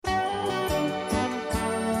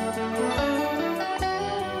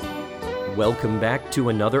Welcome back to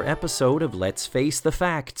another episode of Let's Face the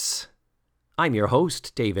Facts. I'm your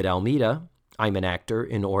host, David Almeida. I'm an actor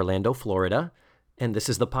in Orlando, Florida, and this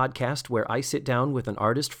is the podcast where I sit down with an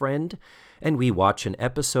artist friend and we watch an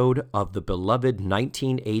episode of the beloved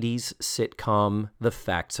 1980s sitcom, The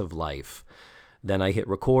Facts of Life. Then I hit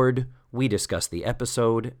record, we discuss the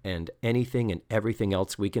episode, and anything and everything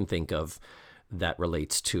else we can think of that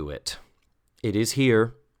relates to it. It is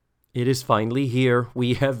here. It is finally here.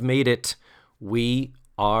 We have made it. We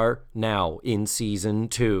are now in season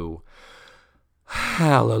 2.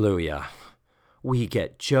 Hallelujah. We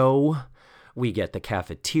get Joe. We get the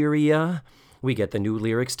cafeteria. We get the new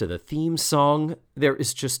lyrics to the theme song. There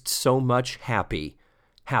is just so much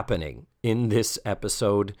happening in this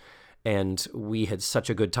episode, and we had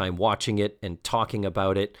such a good time watching it and talking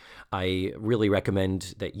about it. I really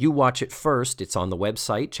recommend that you watch it first. It's on the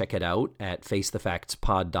website. Check it out at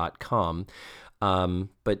facethefactspod.com.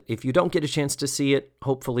 But if you don't get a chance to see it,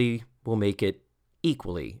 hopefully we'll make it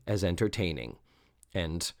equally as entertaining.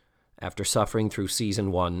 And after suffering through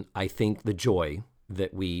season 1, I think the joy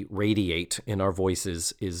that we radiate in our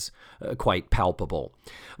voices is quite palpable.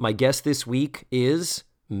 My guest this week is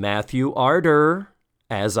Matthew Arder.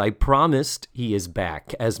 As I promised, he is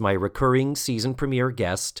back as my recurring season premiere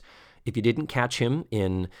guest. If you didn't catch him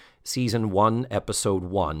in season 1, episode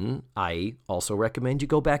 1, I also recommend you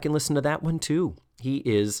go back and listen to that one too. He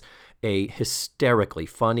is a hysterically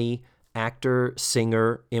funny actor,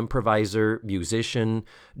 singer, improviser, musician,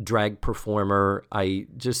 drag performer. I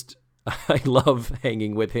love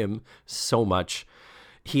hanging with him so much.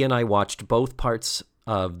 He and I watched both parts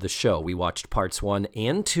of the show. We watched parts 1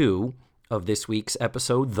 and 2 of this week's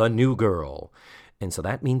episode, The New Girl. And so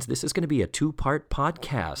that means this is going to be a 2-part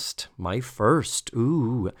podcast. My first.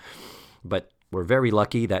 Ooh. But we're very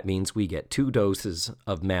lucky. That means we get 2 doses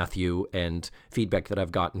of Matthew, and feedback that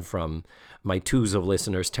I've gotten from my 2s of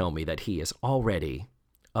listeners tell me that he is already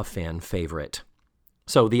a fan favorite.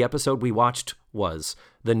 So the episode we watched was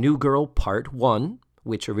The New Girl Part 1,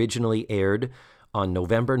 which originally aired on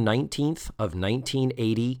November 19th of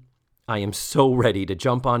 1980. I am so ready to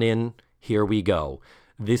jump on in. Here we go.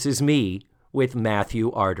 This is me with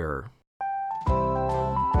Matthew Arder.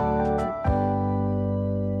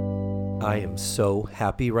 I am so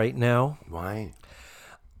happy right now. Why?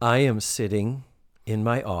 I am sitting in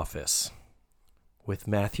my office with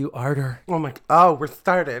Matthew Arder. Oh, we're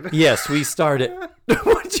started. Yes, we started.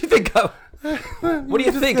 What did you think of? What do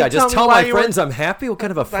you think? I just tell my friends I'm happy? What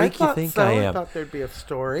kind of a freak you think I am? I thought there'd be a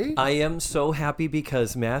story. I am so happy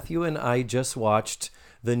because Matthew and I just watched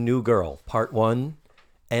The New Girl, Part 1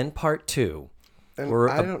 and Part 2. And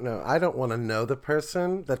I don't know. I don't want to know the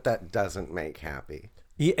person that doesn't make happy.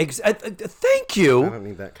 Yeah, thank you. I don't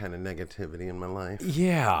need that kind of negativity in my life.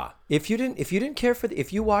 Yeah. If you didn't care for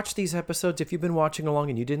if you watch these episodes, if you've been watching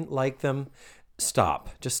along and you didn't like them,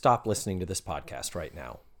 stop. Just stop listening to this podcast right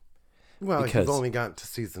now. Well, you've only got to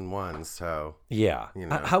season 1, so yeah. You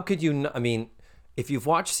know. How could you? I mean, if you've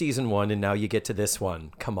watched season 1 and now you get to this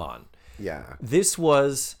one, come on. Yeah. This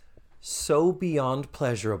was so beyond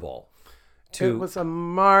pleasurable. It was a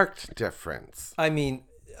marked difference. I mean,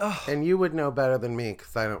 and you would know better than me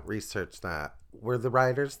because I don't research that. Were the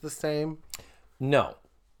writers the same? No.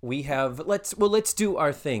 We have let's do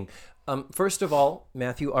our thing. First of all,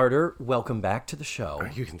 Matthew Arder, welcome back to the show.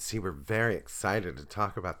 You can see we're very excited to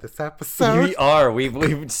talk about this episode. We are.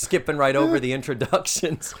 We're skipping right over the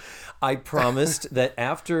introductions. I promised that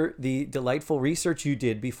after the delightful research you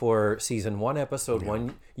did before season 1, episode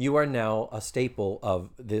 1, you are now a staple of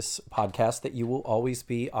this podcast, that you will always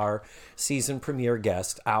be our season premiere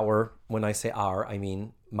guest. When I say our, I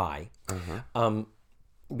mean my.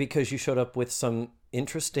 Because you showed up with some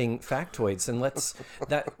interesting factoids, and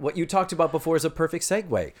what you talked about before is a perfect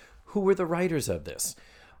segue. Who were the writers of this?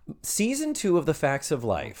 Season 2 of The Facts of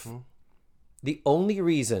Life. The only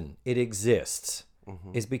reason it exists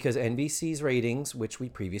is because NBC's ratings, which we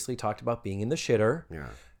previously talked about being in the shitter,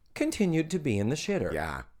 continued to be in the shitter.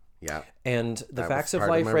 Yeah. And The Facts of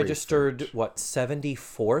Life registered,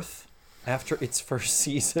 74th after its first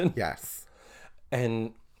season? Yes.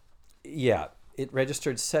 And yeah, it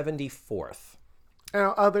registered 74th.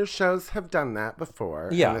 Now, other shows have done that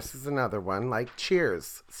before. Yeah. And this is another one. Like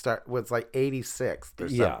Cheers was like 86th or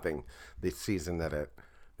something, the season that it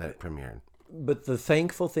premiered. But the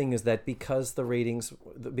thankful thing is that because the ratings,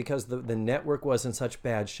 because the network was in such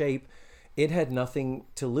bad shape, it had nothing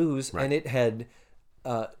to lose, and it had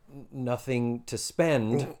nothing to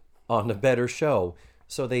spend on a better show.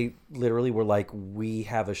 So they literally were like, we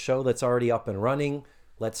have a show that's already up and running.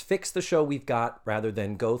 Let's fix the show we've got rather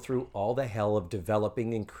than go through all the hell of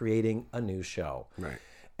developing and creating a new show. Right.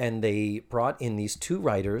 And they brought in these two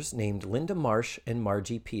writers named Linda Marsh and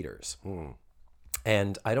Margie Peters.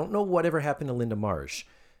 And I don't know whatever happened to Linda Marsh.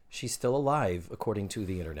 She's still alive, according to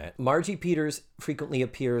the internet. Margie Peters frequently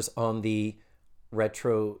appears on the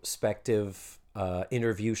retrospective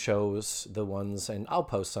interview shows, the ones, and I'll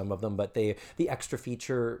post some of them, but the extra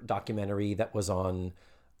feature documentary that was on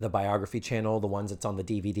the Biography channel, the ones that's on the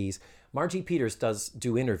DVDs. Margie Peters does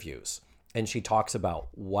do interviews, and she talks about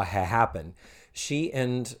what happened. She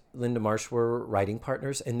and Linda Marsh were writing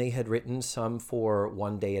partners, and they had written some for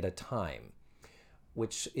One Day at a Time,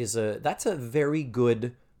 which is that's a very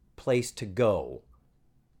good place to go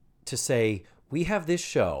to say, we have this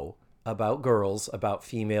show about girls, about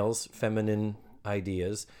females, feminine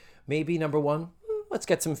ideas. Maybe number one, let's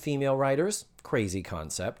get some female writers. Crazy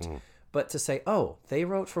concept. But to say, oh, they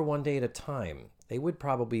wrote for One Day at a Time, they would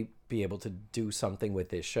probably be able to do something with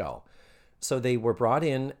this show. So they were brought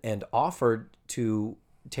in and offered to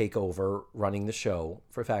take over running the show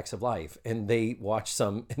for Facts of Life. And they watched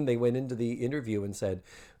some, and they went into the interview and said,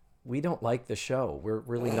 we don't like the show. We're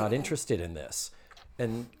really not interested in this.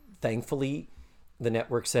 And thankfully, the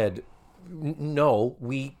network said, no,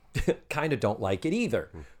 we kind of don't like it either.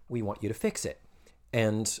 We want you to fix it.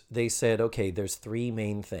 And they said, okay, there's three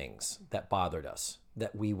main things that bothered us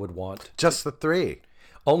that we would want. Just the three?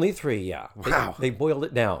 Only three, yeah. Wow. They boiled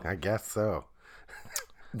it down. I guess so.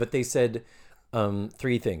 But they said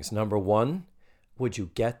three things. Number one, would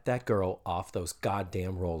you get that girl off those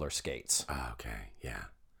goddamn roller skates? Okay, yeah.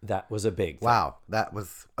 That was a big thing. Wow, that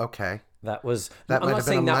was okay. That That might have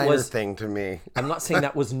been a minor thing to me. I'm not saying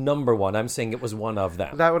that was number one. I'm saying it was one of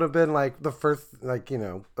them. That would have been like the first,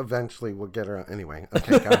 eventually we'll get her. Anyway,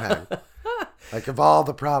 okay, go ahead. Like of all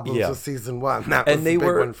the problems of season one, that was the big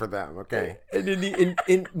one for them. Okay. And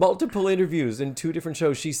in multiple interviews in two different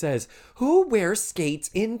shows, she says, "Who wears skates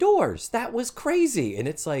indoors? That was crazy." And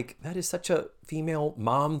it's like, that is such a female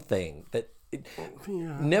mom thing that.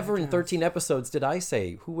 Never in 13 episodes did I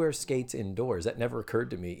say, who wears skates indoors? That never occurred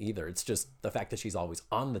to me either. It's just the fact that she's always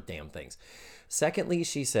on the damn things. Secondly,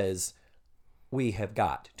 she says, we have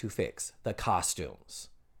got to fix the costumes.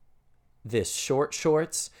 This short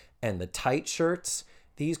shorts and the tight shirts,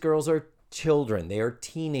 these girls are children. They are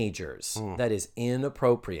teenagers. That is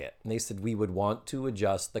inappropriate. And they said, we would want to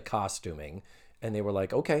adjust the costuming. And they were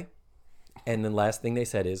like, okay. And then last thing they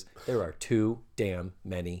said is, there are too damn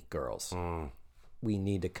many girls. We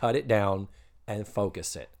need to cut it down and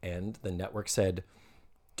focus it. And the network said,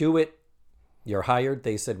 do it. You're hired.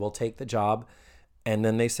 They said, we'll take the job. And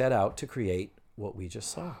then they set out to create what we just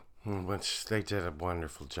saw. Which they did a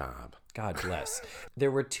wonderful job. God bless.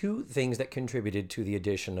 There were two things that contributed to the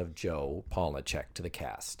addition of Joe Polnicek to the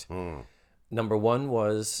cast. Number one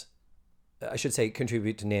was, I should say,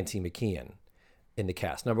 contribute to Nancy McKeon in the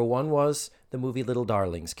cast. Number one was the movie Little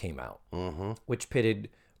Darlings came out, which pitted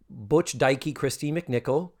Butch Dykey Christy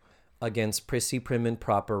McNichol against Prissy Prim and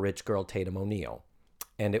Proper rich girl Tatum O'Neal.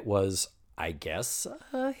 And it was, I guess,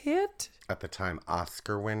 a hit. At the time,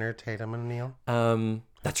 Oscar winner Tatum O'Neal.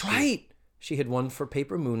 That's right. She had won for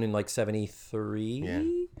Paper Moon in like 73. Yeah.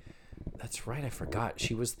 That's right. I forgot.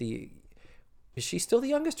 She was Is she still the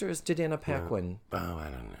youngest, or did Anna Paquin? Oh, I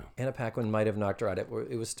don't know. Anna Paquin might have knocked her out. It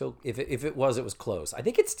was still, if it was close. I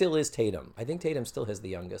think it still is Tatum. I think Tatum still has the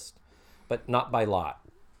youngest, but not by lot.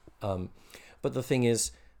 But the thing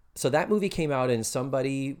is, so that movie came out, and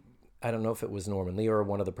somebody, I don't know if it was Norman Lee or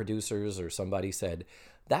one of the producers or somebody, said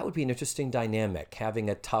that would be an interesting dynamic, having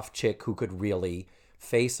a tough chick who could really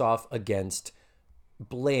face off against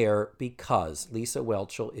Blair, because Lisa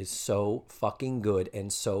Whelchel is so fucking good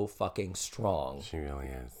and so fucking strong. She really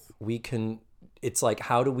is. It's like,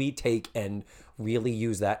 how do we take and really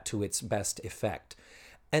use that to its best effect?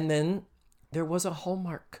 And then there was a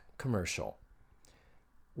Hallmark commercial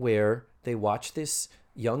where they watched this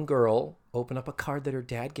young girl open up a card that her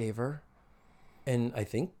dad gave her. And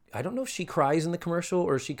I don't know if she cries in the commercial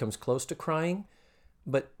or she comes close to crying,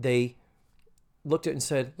 but they looked at it and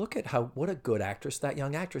said, look at what a good actress that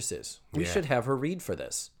young actress is. We should have her read for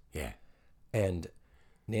this. Yeah. And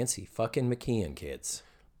Nancy fucking McKeon, kids.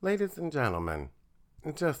 Ladies and gentlemen,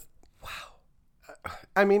 just, wow.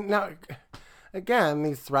 I mean, now, again,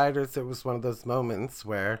 these writers, it was one of those moments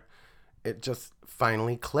where it just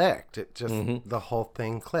finally clicked. It just, the whole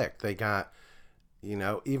thing clicked. They got,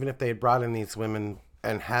 even if they had brought in these women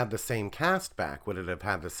and had the same cast back, would it have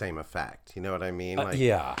had the same effect? You know what I mean?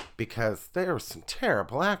 Yeah. Because there were some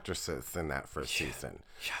terrible actresses in that first season.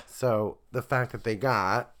 Yeah. So the fact that they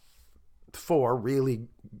got 4 really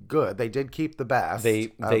good. They did keep the best. They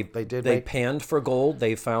did panned for gold.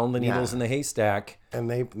 They found the needles in the haystack. and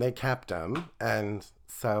they kept them, and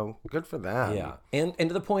so good for them. Yeah, and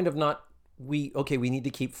to the point of we need to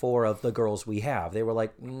keep 4 of the girls we have. They were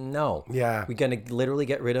like, no, Yeah. we're gonna literally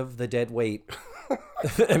get rid of the dead weight.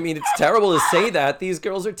 I mean, it's terrible to say that. These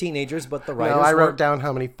girls are teenagers, but the writers. No, I wrote down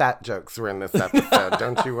how many fat jokes were in this episode.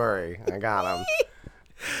 Don't you worry, I got them.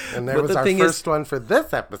 And there was our first one for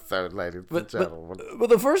this episode, ladies and gentlemen. But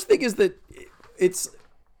the first thing is that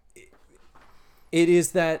it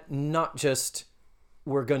is that not just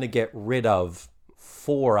we're going to get rid of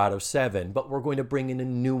 4 out of 7, but we're going to bring in a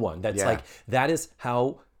new one. That's that's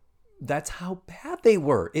how bad they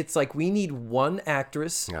were. It's like we need one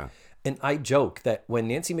actress. Yeah. And I joke that when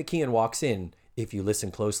Nancy McKeon walks in, if you listen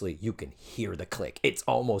closely, you can hear the click. It's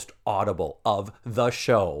almost audible of the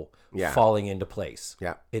show falling into place.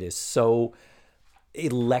 Yeah. It is so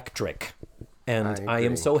electric. And I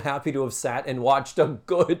am so happy to have sat and watched a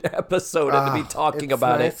good episode and to be talking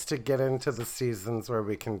about It's nice to get into the seasons where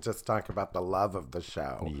we can just talk about the love of the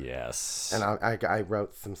show. Yes. And I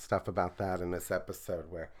wrote some stuff about that in this episode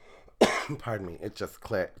where, pardon me, it just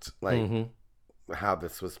clicked. Like, how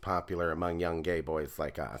this was popular among young gay boys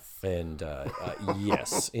like us. And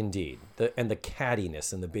yes, indeed. The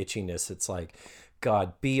cattiness and the bitchiness. It's like,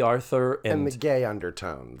 God, B. Arthur and the gay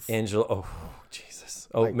undertones. Angela. Oh, Jesus.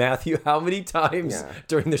 Oh, like, Matthew, how many times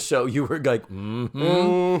during the show you were like,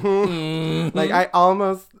 Like, I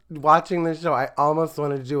almost, watching the show, I almost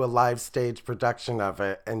wanted to do a live stage production of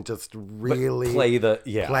it and just really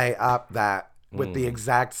play up that with the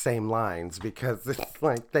exact same lines, because it's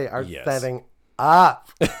like they are setting up.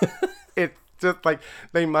 It's just like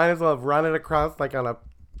they might as well have run it across, like on a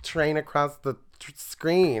train across the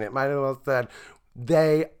screen. It might as well have said,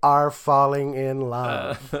 they are falling in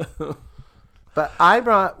love. But I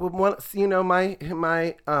brought one,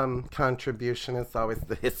 my contribution is always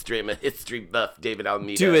the history. I'm a history buff, David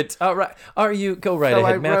Almeida. Do it. All right. Go right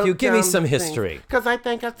ahead, Matthew. Give me some history. Because I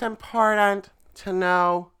think it's important to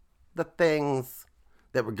know the things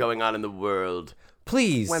that were going on in the world.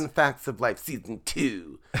 Please. When Facts of Life Season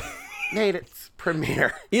 2 made its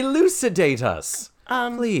premiere. Elucidate us.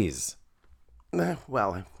 Please.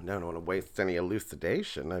 Well, I don't want to waste any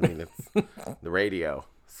elucidation. I mean, it's the radio.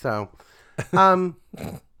 So,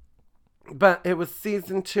 but it was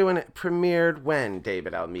Season 2 and it premiered when,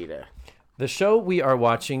 David Almeida? The show we are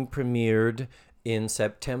watching premiered in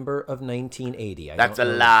September of 1980. That's a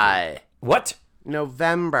lie. What?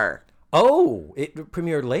 November. Oh, it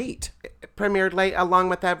premiered late. It premiered late along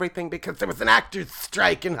with everything because there was an actors'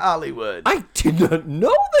 strike in Hollywood. I did not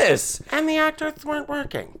know this. And the actors weren't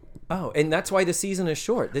working. Oh, and that's why the season is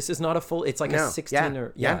short. This is not a full, it's like a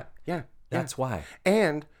 16 Yeah. That's why.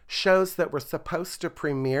 And shows that were supposed to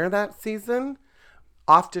premiere that season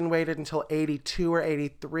often waited until 82 or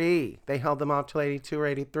 83. They held them off till 82 or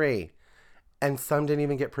 83. And some didn't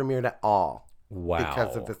even get premiered at all. Wow.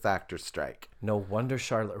 Because of this actor's strike. No wonder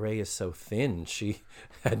Charlotte Rae is so thin. She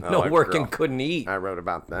had no work and couldn't eat. I wrote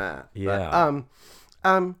about that. Yeah.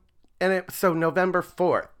 But, so November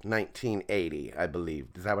 4th, 1980, I believe.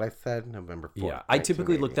 Is that what I said? November 4th. Yeah. I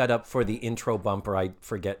typically look that up for the intro bumper. I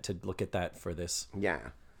forget to look at that for this.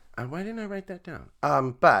 Yeah. Why didn't I write that down?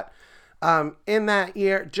 But in that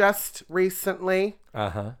year, just recently.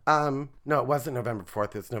 No, it wasn't November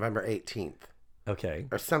 4th. It's November 18th. Okay.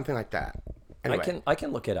 Or something like that. Anyway. I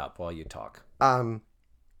can look it up while you talk.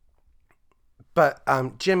 But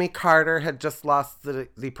Jimmy Carter had just lost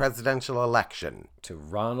the presidential election to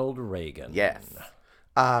Ronald Reagan. Yes.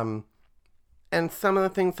 And some of the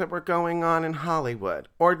things that were going on in Hollywood.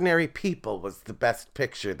 Ordinary People was the best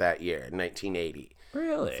picture that year in 1980.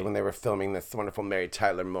 Really? So when they were filming this wonderful Mary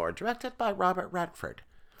Tyler Moore, directed by Robert Redford.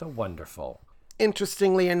 The wonderful.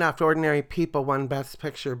 Interestingly enough, Ordinary People won Best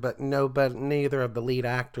Picture, but neither of the lead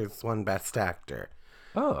actors won Best Actor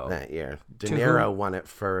that year. De Niro won it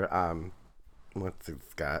for what's his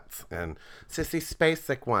guts, and Sissy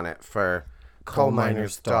Spacek won it for Coal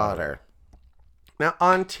Miner's Daughter. Now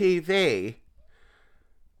on TV,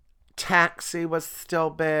 Taxi was still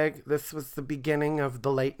big. This was the beginning of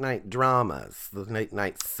the late night dramas, the late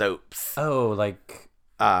night soaps. Oh, like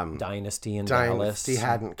Dynasty and Dallas. Dynasty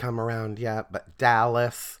hadn't come around yet, but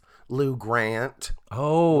Dallas, Lou Grant.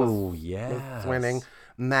 Oh, was winning.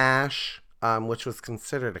 MASH, which was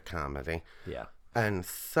considered a comedy. Yeah. And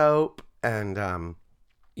Soap and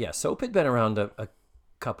Soap had been around a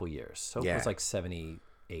couple years. Soap was like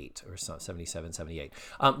 78 or so, 77, 78.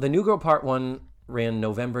 The New Girl Part 1 ran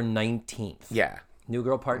November 19th. Yeah. New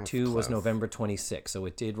Girl Part 2 was November 26th, so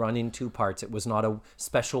it did run in 2 parts. It was not a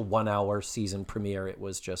special 1-hour season premiere. It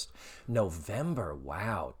was just November.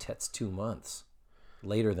 Wow, that's 2 months.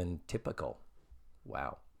 Later than typical.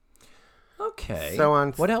 Wow. Okay. So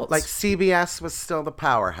on what else? Like CBS was still the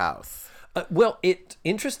powerhouse. Well,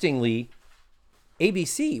 interestingly,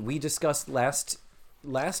 ABC. We discussed last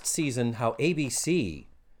season how ABC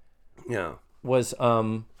Yeah. was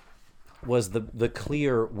the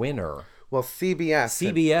clear winner. Well,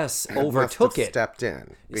 CBS overtook it. Stepped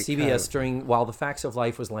in. CBS while The Facts of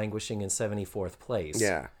Life was languishing in 74th place.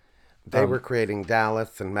 Yeah. They were creating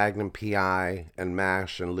Dallas and Magnum PI and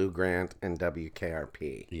MASH and Lou Grant and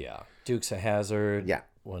WKRP. Yeah. Dukes of Hazzard. Yeah.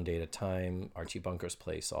 One Day at a Time. Archie Bunker's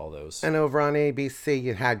Place. All those. And over on ABC,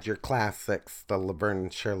 you had your classics, the Laverne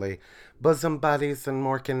and Shirley, Bosom Buddies, and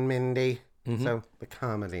Mork and Mindy. Mm-hmm. So the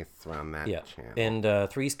comedies were on that channel. And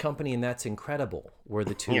Three's Company and That's Incredible were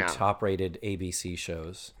the 2 top-rated ABC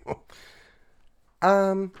shows.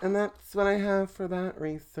 And that's what I have for that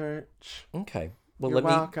research. Okay. Well, You're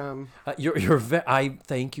welcome. I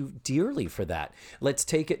thank you dearly for that. Let's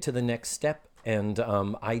take it to the next step. And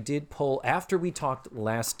I did pull, after we talked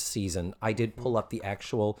last season, I did pull up the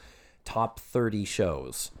actual top 30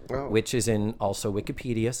 shows, which is in also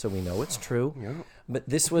Wikipedia, so we know it's true. Yeah. But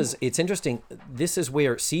it's interesting. This is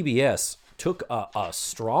where CBS took a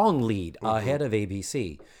strong lead ahead of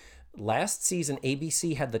ABC. Last season,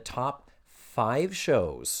 ABC had the top 5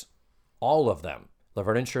 shows, all of them.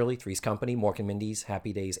 Laverne and Shirley, Three's Company, Mork and Mindy's,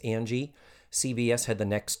 Happy Days, Angie. CBS had the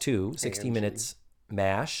next 2, 60 Angie. Minutes,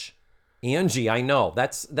 MASH. Angie, I know.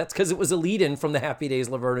 That's because it was a lead-in from the Happy Days,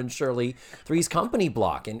 Laverne and Shirley, Three's Company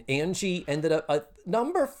block. And Angie ended up at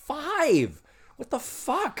number 5. What the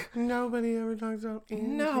fuck? Nobody ever talks about Angie.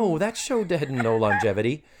 No, that show had no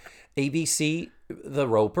longevity. ABC, The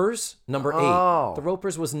Ropers, number 8. The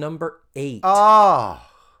Ropers was number 8. Oh.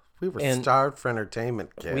 We were starved for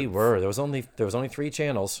entertainment, kids. We were. There was only 3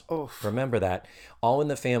 channels. Oof. Remember that. All in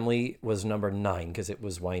the Family was number 9 because it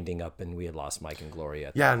was winding up and we had lost Mike and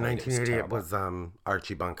Gloria. Yeah, 1980 it was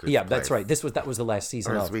Archie Bunker's place. That's right. That was the last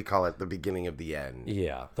season. Or as we call it, the beginning of the end.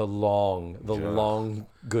 Yeah, the long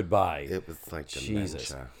goodbye. It was like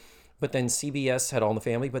dementia. But then CBS had All in the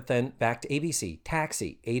Family, but then back to ABC.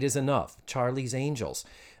 Taxi, 8 is Enough, Charlie's Angels.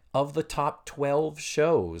 Of the top 12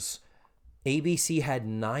 shows, ABC had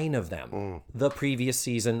 9 of them the previous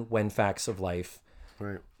season when Facts of Life.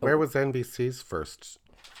 Right. Where was NBC's first?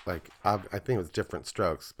 Like, I think it was Different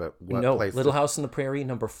Strokes, but what place? Little House on the Prairie,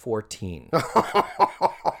 number 14.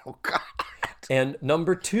 Oh, God. And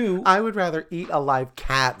number 2... I would rather eat a live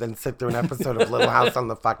cat than sit through an episode of Little House on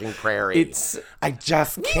the fucking Prairie. I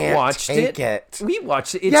just can't take it. We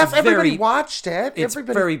watched it. Yes, everybody watched it. It's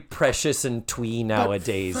very precious and twee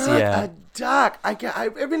nowadays. Yeah. A duck. I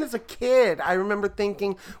mean, as a kid, I remember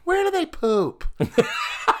thinking, where do they poop?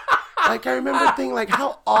 Like, I remember thinking, like,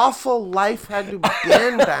 how awful life had to have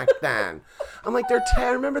been back then. I'm like, I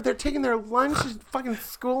remember they're taking their lunch in fucking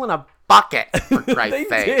school in a bucket, for Christ's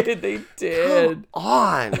sake. They did. Come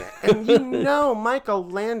on. And Michael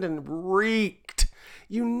Landon reeked.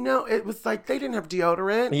 It was like they didn't have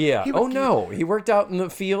deodorant. Yeah. No. He worked out in the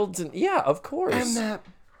fields. And yeah, of course. And that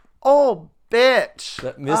old bitch.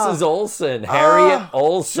 That Mrs. Olsen. Harriet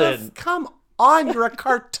Olsen. Just come on. You're a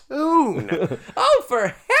cartoon. Oh,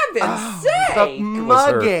 for heaven's sake. The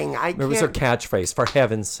mugging. It was her catchphrase, for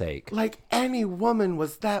heaven's sake. Like any woman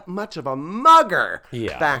was that much of a mugger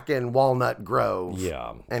back in Walnut Grove.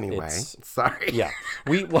 Yeah. Anyway, sorry. Yeah.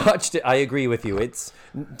 We watched it. I agree with you.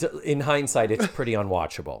 In hindsight, it's pretty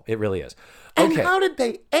unwatchable. It really is. Okay. And how did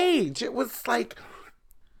they age? It was like...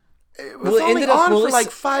 It was only on for like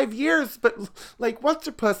 5 years, but like What's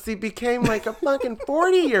Her Pussy became like a fucking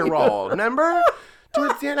 40-year-old, remember?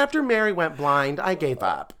 Towards the end, after Mary went blind, I gave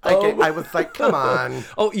up. I was like, come on.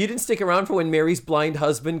 Oh, you didn't stick around for when Mary's blind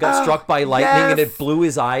husband got struck by lightning and it blew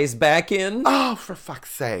his eyes back in? Oh, for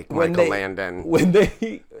fuck's sake, Michael Landon. When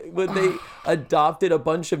they adopted a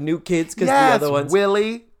bunch of new kids because the other ones...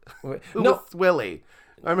 Willie. Who was Willie?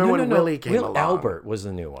 I remember when Willie came along. Albert was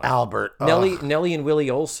the new one. Albert. Nellie and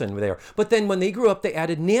Willie Olsen were there. But then when they grew up, they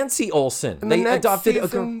added Nancy Olsen. And they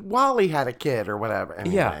adopted Wally had a kid or whatever.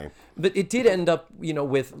 Anyway. Yeah. But it did end up,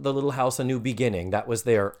 with The Little House, A New Beginning. That was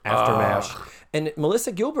their after MASH. And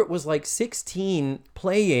Melissa Gilbert was like 16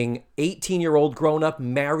 playing 18-year-old grown-up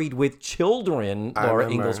married with children, Laura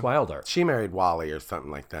Ingalls Wilder. She married Wally or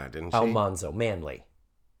something like that, didn't she? Almanzo. Manly.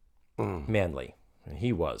 Manly. And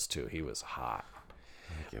he was, too. He was hot.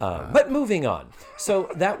 But moving on. So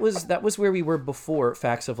that was where we were before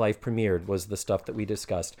Facts of Life premiered, was the stuff that we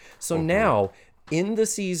discussed. So now In the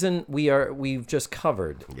season we've just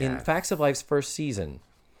covered, in Yes. Facts of Life's first season,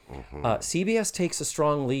 CBS takes a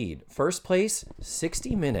strong lead. First place,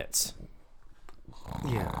 60 Minutes.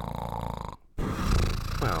 Yeah.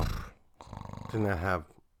 Well, didn't it have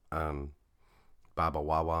Baba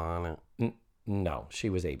Wawa on it? No, she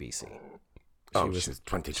was ABC. She was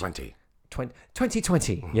 2020.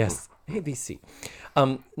 2020, yes, ABC.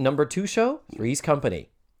 Number 2 show, Three's Company.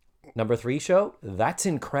 Number 3 show, That's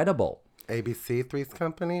Incredible. ABC Three's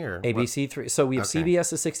Company or ABC 3. So we have Okay.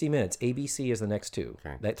 CBS is 60 Minutes. ABC is the next 2.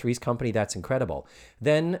 Okay. That Three's Company, That's Incredible.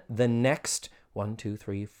 Then the next 1, 2,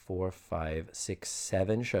 3, 4, 5, 6,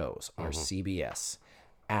 7 shows are CBS.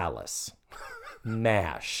 Alice.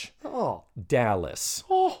 MASH. Oh. Dallas.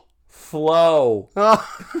 Oh. Flow.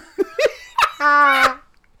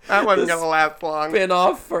 That wasn't gonna last long.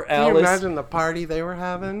 Spin-off for Can you Alice. imagine the party they were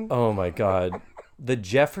having? Oh my God. The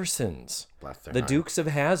Jeffersons. Bless their The heart. Dukes of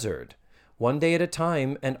Hazzard. One Day at a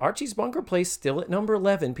Time. And Archie's Bunker Place still at number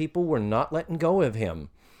 11. People were not letting go of him.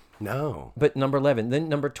 No. But number 11. Then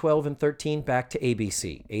number 12 and 13 back to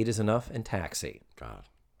ABC. 8 is Enough and Taxi. God.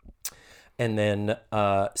 And then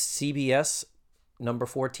CBS, number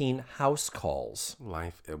 14, House Calls.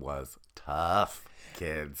 Life, it was tough,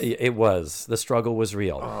 kids. It was. The struggle was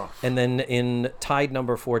real. And then in tied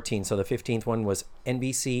number 14, so the 15th one was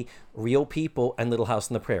NBC, Real People, and Little House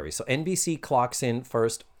on the Prairie. So NBC clocks in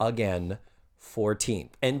first again, 14th.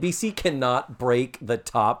 NBC cannot break the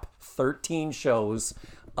top 13 shows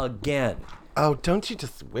again. Oh, don't you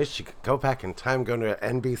just wish you could go back in time, go to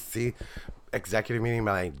an NBC executive meeting,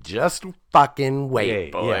 but I just fucking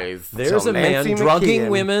wait, boys. There's So a man Nancy drugging McKeon-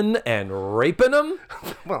 women and raping them.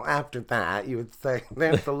 Well, after that, you would say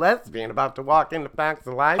there's a lesbian about to walk into Facts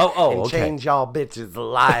of Life and okay. change y'all bitches'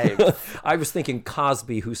 lives. I was thinking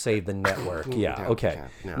Cosby, who saved the network. Yeah, No, okay.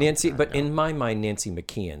 no, Nancy, no, but no. in my mind, Nancy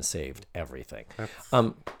McKeon saved everything.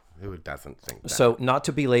 Who doesn't think that? So, not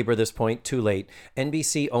to belabor this point, too late.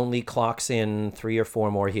 NBC only clocks in 3 or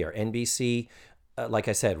 4 more here. NBC, like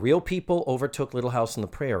I said, Real People overtook Little House on the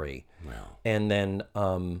Prairie, Well, and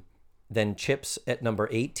then Chips at number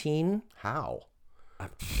 18. how?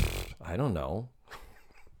 I don't know.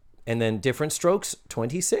 And then Different Strokes,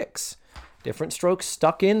 26. Different Strokes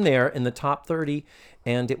stuck in there in the top 30,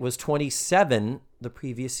 and it was 27 the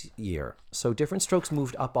previous year. So Different Strokes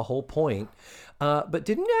moved up a whole point, but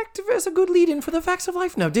didn't act as a good lead-in for the Facts of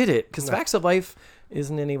Life now, did it? Because Facts of Life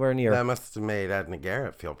isn't anywhere near. That must have made Edna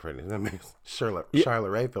Garrett feel pretty. That makes Charlotte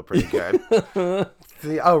Ray feel pretty good.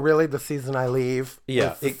 See, oh, really? The season I leave?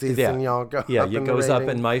 Yeah, Is the season y'all go yeah, up it in the goes up,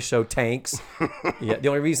 ratings? and my show tanks. Yeah, the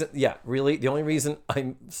only reason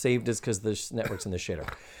I'm saved is because the network's in the shitter.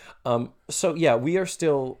 So yeah, we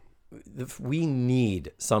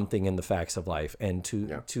need something in the Facts of Life, and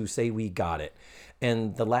to say we got it.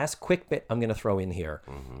 And the last quick bit I'm going to throw in here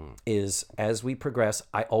is, as we progress,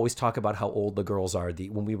 I always talk about how old the girls are.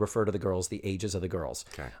 When we refer to the girls, the ages of the girls.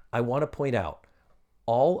 Okay. I want to point out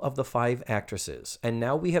all of the 5 actresses, and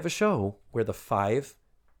now we have a show where the 5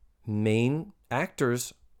 main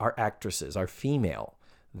actors are actresses, are female.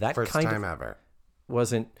 That First kind time of ever.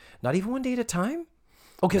 wasn't, not even One Day at a Time.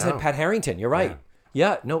 Oh, because No. Pat Harrington. You're right.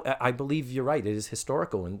 Yeah, no, I believe you're right. It is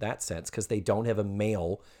historical in that sense because they don't have a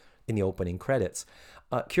male in the opening credits.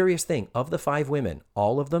 Curious thing, of the 5 women,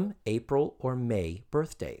 all of them April or May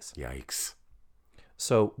birthdays. Yikes.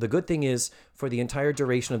 So the good thing is, for the entire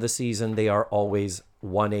duration of the season, they are always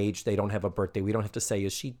one age. They don't have a birthday. We don't have to say,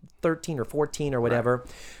 is she 13 or 14 or whatever. Right.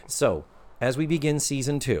 So as we begin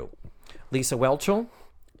season 2, Lisa Whelchel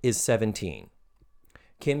is 17.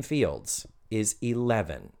 Kim Fields is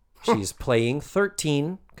 11. She's playing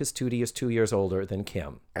 13 because Tootie is 2 years older than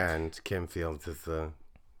Kim. And Kim Fields is a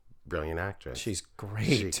brilliant actress. She's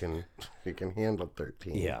great. She can handle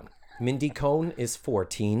 13. Yeah. Mindy Cohn is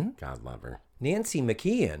 14. God love her. Nancy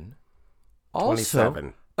McKeon also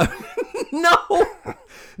 27.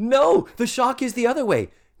 No, the shock is the other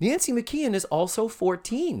way. Nancy McKeon is also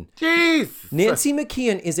 14. Jeez. Nancy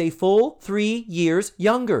McKeon is a full 3 years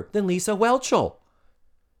younger than Lisa Whelchel.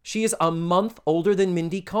 She is a month older than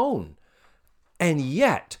Mindy Cohn. And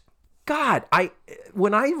yet, God,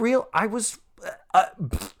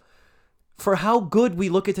 for how good we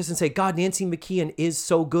look at this and say, God, Nancy McKeon is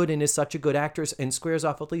so good and is such a good actress and squares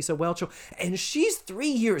off with Lisa Whelchel, and she's 3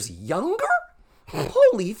 years younger?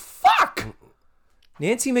 Holy fuck!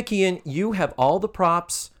 Nancy McKeon, you have all the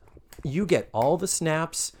props. You get all the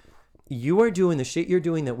snaps. You are doing the shit you're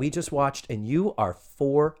doing that we just watched, and you are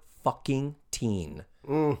 4-fucking-teen.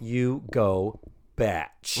 You go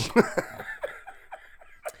batch.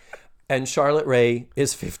 And Charlotte Rae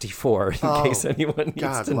is 54, in case anyone needs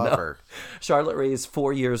God, to love know. her. Charlotte Rae is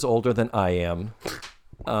 4 years older than I am.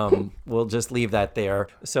 We'll just leave that there.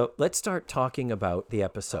 So let's start talking about the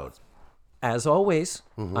episode. As always,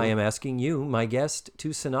 I am asking you, my guest, to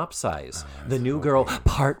synopsize The New Girl,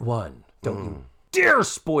 Part 1. Don't you dare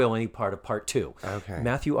spoil any part of Part 2. Okay.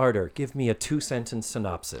 Matthew Arter, give me a 2-sentence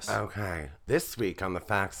synopsis. Okay. This week on The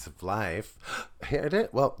Facts of Life, here it is.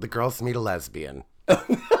 Well, the girls meet a lesbian.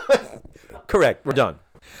 Correct. We're done.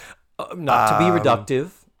 Not to be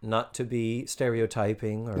reductive, not to be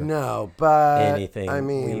stereotyping or No, but anything. I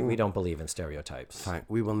mean, we don't believe in stereotypes. fine.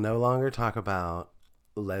 We will no longer talk about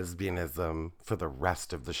lesbianism for the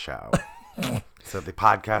rest of the show. So the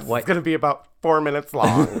podcast is going to be about 4 minutes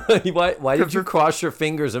long. Why did you cross your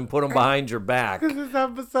fingers and put them behind your back? This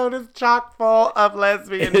episode is chock full of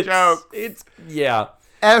lesbian jokes. Yeah.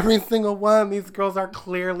 Every single one. These girls are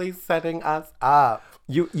clearly setting us up.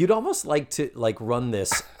 You'd almost like to run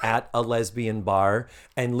this at a lesbian bar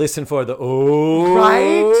and listen for the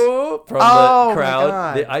Right? from Oh, the my crowd.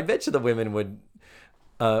 God. I bet you the women would.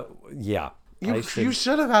 Yeah. You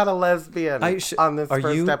should have had a lesbian on this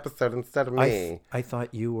first episode instead of me. I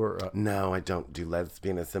thought you were. No, I don't do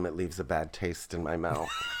lesbianism. It leaves a bad taste in my mouth.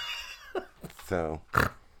 So,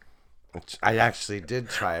 I actually did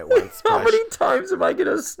try it once. How many times am I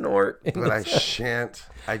gonna snort? But I shan't.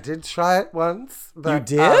 I did try it once. But,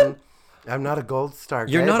 You did? I'm not a Gold Star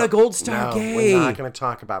gay. You're not a Gold Star no, gay. We're not going to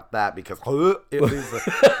talk about that because it leaves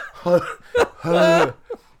a...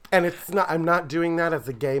 And it's not. I'm not doing that as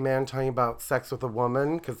a gay man talking about sex with a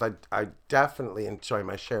woman because I definitely enjoy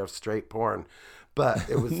my share of straight porn, but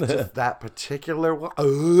it was just that particular one.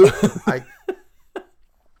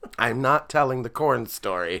 I'm not telling the corn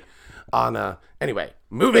story on a. Anyway,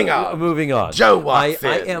 moving on. Moving on. Joe walks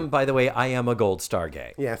I in. am, by the way, I am a Gold Star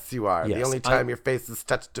gay. Yes, you are. Yes, the only time your faces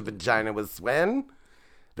touched a vagina was when?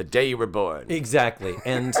 The day you were born. Exactly.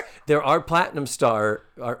 And there are Platinum Star,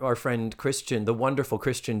 our friend Christian, the wonderful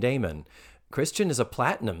Christian Damon. Christian is a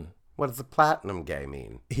platinum. What does a platinum gay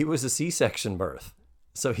mean? He was a C-section birth.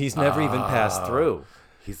 So he's never even passed through.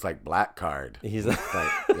 He's like black card. He's like,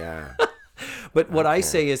 yeah. But what I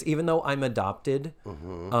say is, even though I'm adopted,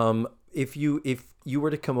 if you were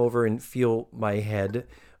to come over and feel my head,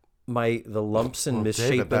 the lumps and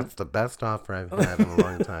misshapen. David, that's the best offer I've had in a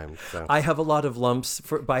long time. So. I have a lot of lumps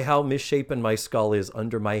by how misshapen my skull is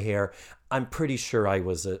under my hair. I'm pretty sure I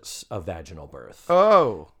was a vaginal birth.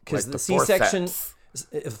 Oh, because like the C-section,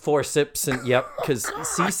 forceps, and yep. Because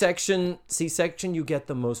C-section, you get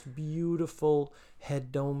the most beautiful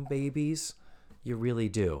head dome babies. You really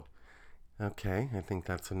do. Okay, I think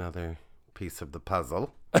that's another piece of the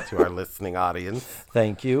puzzle to our listening audience.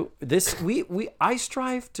 Thank you. I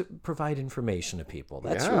strive to provide information to people.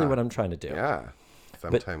 That's really what I'm trying to do. Yeah.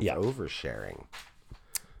 Sometimes oversharing.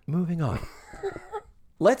 Moving on.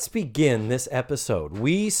 Let's begin this episode.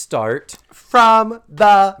 We start from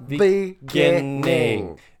the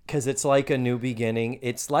beginning. Because it's like a new beginning.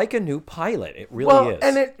 It's like a new pilot. It really is.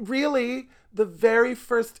 And it really, the very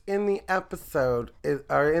first in the episode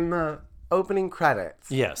are in the opening credits.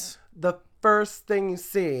 Yes. The first thing you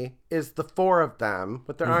see is the four of them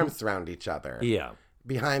with their arms around each other. Yeah.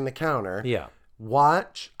 Behind the counter. Yeah.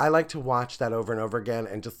 I like to watch that over and over again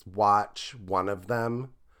and just watch one of them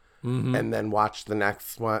and then watch the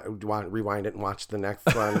next one, rewind it and watch the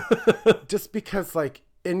next one. Just because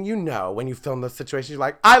and when you film those situations, you're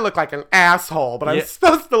like, I look like an asshole, but I'm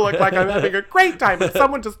supposed to look like I'm having a great time. But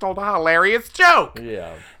someone just told a hilarious joke.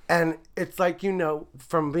 Yeah. And it's like,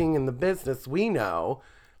 from being in the business, we know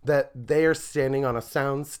that they are standing on a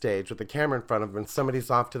sound stage with the camera in front of them and somebody's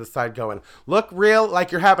off to the side going, look real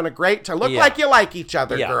like you're having a great time. Look like you like each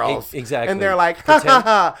other, girls. Exactly. And they're like, ha ha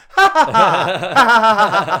ha, ha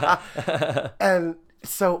ha ha ha. And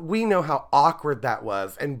so we know how awkward that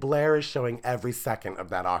was. And Blair is showing every second of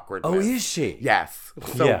that awkwardness. Oh, is she? Yes.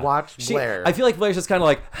 So watch Blair. I feel like Blair's just kind of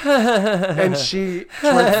like, and she,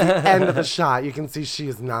 towards the end of the shot, you can see she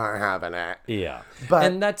is not having it. Yeah.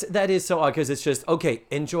 But that is so odd because it's just, okay,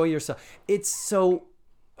 enjoy yourself. It's so,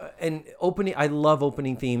 I love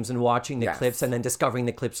opening themes and watching the clips and then discovering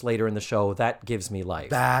the clips later in the show. That gives me life.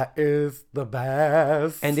 That is the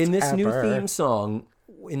best. And in this new theme song,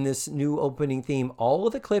 in this new opening theme, all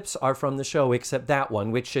of the clips are from the show except that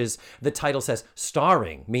one, which is, the title says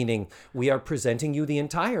starring, meaning we are presenting you the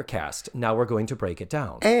entire cast. Now we're going to break it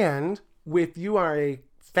down. And if you are a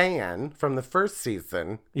fan from the first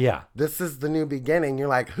season, this is the new beginning. You're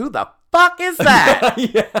like, who the fuck is that?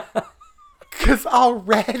 Because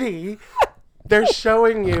already They're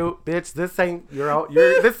showing you, bitch, this ain't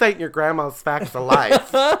this ain't your grandma's facts of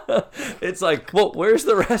life. It's like, well, where's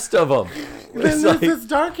the rest of them? Then there's this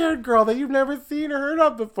dark-haired girl that you've never seen or heard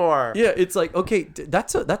of before. Yeah, it's like, okay,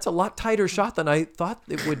 that's a lot tighter shot than I thought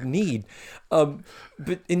it would need.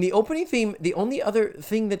 But in the opening theme, the only other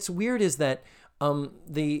thing that's weird is that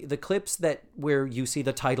the clips that where you see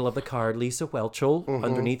the title of the card, Lisa Whelchel,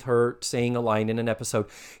 underneath her saying a line in an episode,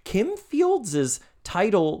 Kim Fields'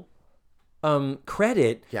 title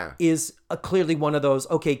credit is clearly one of those,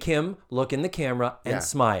 okay, Kim, look in the camera and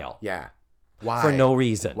smile. Yeah. Why? For no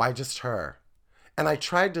reason. Why just her? And I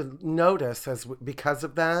tried to notice, because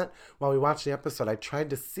of that, while we watched the episode, I tried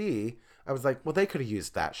to see, I was like, well, they could have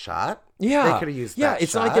used that shot. Yeah. They could have used that shot. Yeah,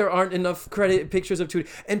 it's not like there aren't enough pictures of Tootie.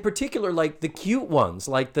 In particular, like the cute ones,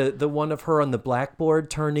 like the one of her on the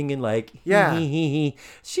blackboard turning and like,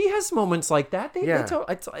 she has moments like that.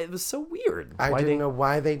 It was so weird. I didn't know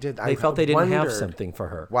why they did that. They felt they didn't have something for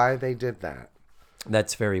her. Why they did that.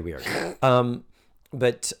 That's very weird.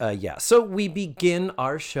 But so we begin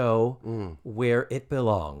our show where it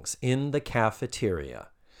belongs, in the cafeteria,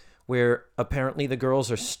 where apparently the girls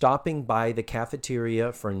are stopping by the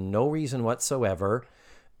cafeteria for no reason whatsoever,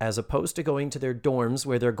 as opposed to going to their dorms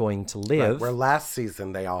where they're going to live. Right, where last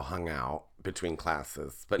season they all hung out between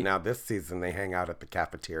classes, but now this season they hang out at the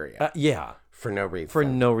cafeteria. For no reason. For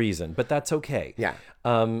no reason, but that's okay. Yeah.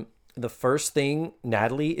 The first thing,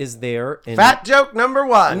 Natalie is there. And fat joke number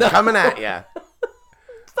one coming at you.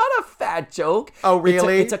 It's not a fat joke. Oh,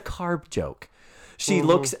 really? It's a carb joke. She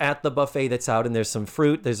looks at the buffet that's out, and there's some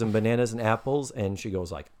fruit, there's some bananas and apples, and she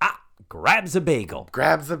goes like, grabs a bagel.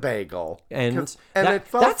 And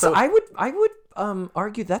it's also... I would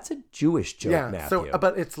argue that's a Jewish joke, Matthew.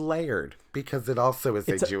 But it's layered, because it also is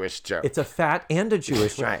a Jewish joke. It's a fat and a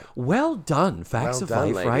Jewish joke. Right. Well done, Facts of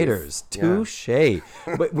Life ladies. writers. Touche.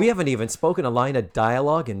 But we haven't even spoken a line of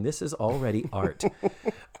dialogue, and this is already art.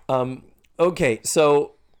 Okay,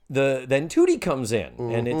 so... Then Tootie comes in,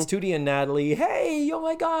 and it's Tootie and Natalie. Hey, oh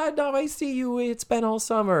my God, now I see you. It's been all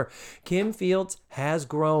summer. Kim Fields has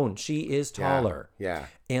grown. She is taller. Yeah.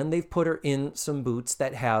 And they've put her in some boots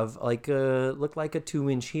that have look like a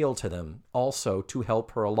 2-inch heel to them, also to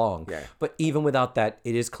help her along. Yeah. But even without that,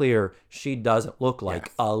 it is clear she doesn't look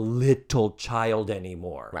like a little child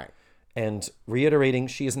anymore. Right. And reiterating,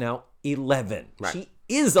 she is now 11. Right. She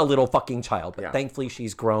is a little fucking child, but thankfully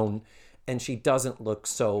she's grown. And she doesn't look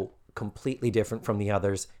so completely different from the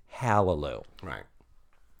others. Hallelujah. Right.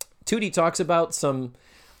 Tootie talks about some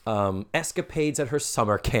escapades at her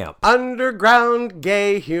summer camp. Underground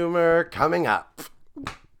gay humor coming up.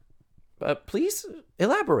 Please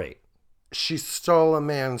elaborate. She stole a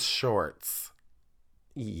man's shorts.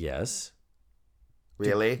 Yes.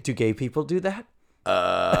 Really? Do gay people do that?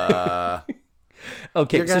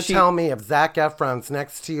 Okay, you're going to tell me if Zac Efron's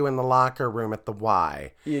next to you in the locker room at the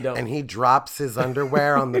Y, and he drops his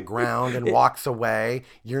underwear on the ground and walks away,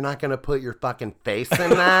 you're not going to put your fucking face in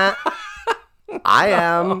that? I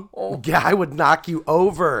am. Yeah, I would knock you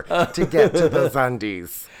over to get to those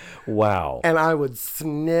undies. Wow. And I would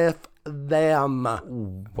sniff them.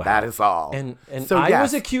 Wow. That is all. And so, I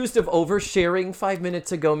was accused of oversharing 5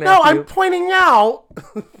 minutes ago, Matthew. No, I'm pointing out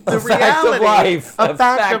the reality, a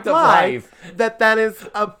fact of life, that is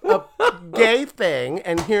a gay thing.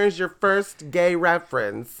 And here's your first gay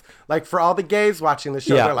reference. Like, for all the gays watching the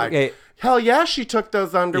show, they're like, hell yeah, she took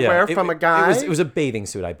those underwear from a guy. It was a bathing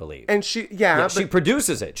suit, I believe. And she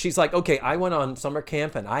produces it. She's like, okay, I went on summer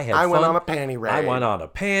camp and I had fun. I went on a panty raid. I went on a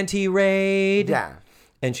panty raid. Yeah.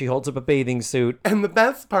 And she holds up a bathing suit. And the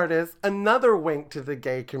best part is, another wink to the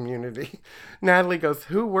gay community. Natalie goes,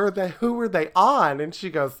 who were they on? And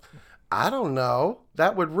she goes, I don't know.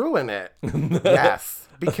 That would ruin it. Yes.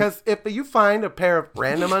 Because if you find a pair of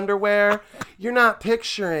random underwear, you're not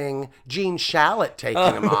picturing Gene Shalit taking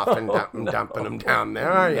them off and dumping them down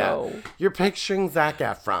there, are you? You're picturing Zac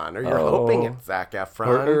Efron, or you're hoping it's Zac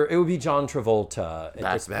Efron. Or it would be John Travolta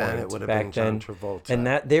at this point. It would have been John Travolta. And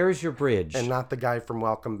there's your bridge. And not the guy from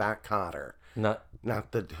Welcome Back, Kotter. Not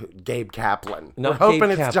the Gabe Kaplan. We're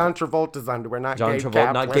hoping it's John Travolta's underwear, not Gabe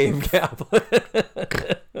Kaplan. Not Gabe Kaplan.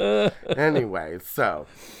 Anyway, so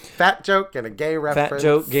fat joke and a gay reference. Fat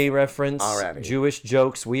joke, gay reference. Already. Jewish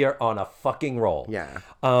jokes. We are on a fucking roll. Yeah.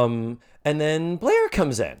 And then Blair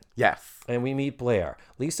comes in. Yes. And we meet Blair.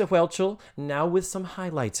 Lisa Whelchel, now with some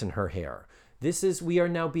highlights in her hair. We are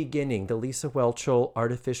now beginning the Lisa Whelchel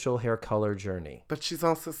artificial hair color journey. But she's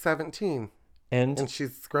also 17. And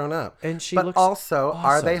she's grown up. And she looks looks also, awesome.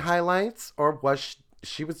 Are they highlights, or was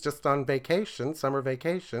she was just on vacation, summer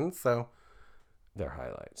vacation, so they're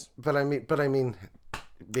highlights. But I mean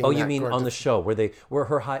being Oh, you that mean on gorgeous. the show were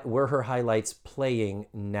her highlights playing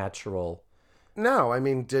natural? No, I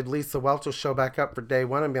mean, did Lisa Welchel show back up for day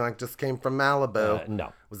one and be like, just came from Malibu?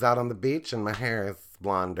 No. Was out on the beach and my hair is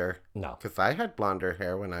blonder. No. Because I had blonder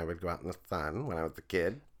hair when I would go out in the sun when I was a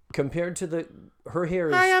kid. Compared to her hair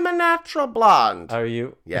is. I am a natural blonde. Are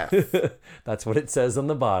you? Yes. That's what it says on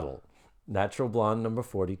the bottle. Natural blonde number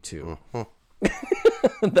 42.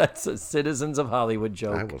 Mm-hmm. That's a Citizens of Hollywood I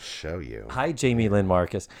joke. will show you. Hi, Jamie Lynn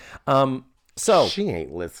Marcus. So She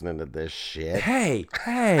ain't listening to this shit. hey.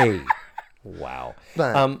 Wow.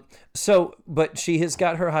 But- But she has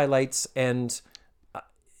got her highlights, and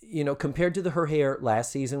compared to her hair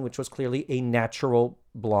last season, which was clearly a natural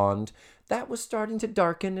blonde, that was starting to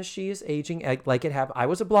darken as she is aging, like it happened. I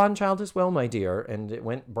was a blonde child as well, my dear, and it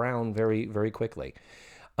went brown very, very quickly.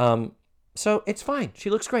 So it's fine. She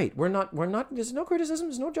looks great. We're not, there's no criticism,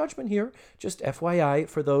 there's no judgment here. Just FYI,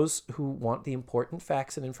 for those who want the important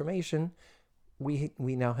facts and information, we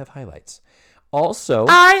now have highlights. Also,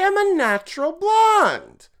 I am a natural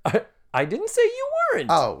blonde. I didn't say you weren't.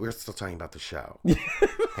 Oh, we're still talking about the show.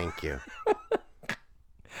 Thank you.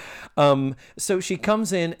 So she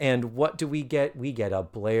comes in, and what do we get? We get a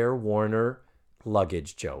Blair Warner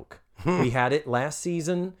luggage joke. We had it last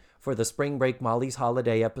season for the Spring Break Molly's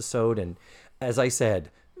Holiday episode, and as I said,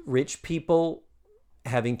 rich people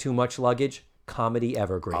having too much luggage, comedy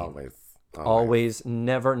evergreen. Always,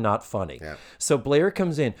 never not funny. Yeah. So Blair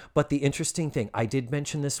comes in, but the interesting thing, I did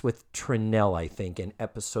mention this with Trinell, I think, in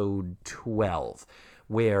episode 12,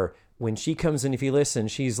 where when she comes in, if you listen,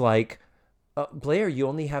 she's like, Blair, you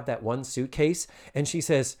only have that one suitcase? And she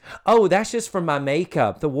says, oh, that's just for my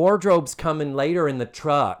makeup. The wardrobe's coming later in the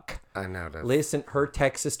truck. I noticed. Listen, her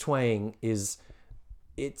Texas twang it's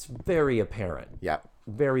very apparent. Yep.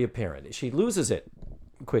 Very apparent. She loses it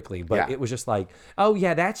quickly, but Yeah. it was just like, oh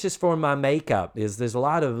yeah, that's just for my makeup. There's a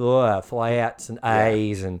lot of flats and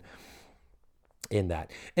A's and in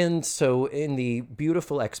that. And so in the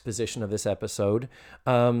beautiful exposition of this episode,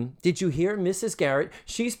 did you hear Mrs. Garrett?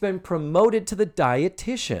 She's been promoted to the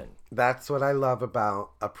dietitian. That's what I love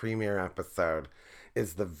about a premiere episode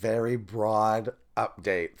is the very broad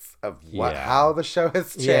updates of how the show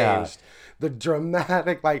has changed. Yeah. The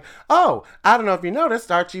dramatic, like, oh, I don't know if you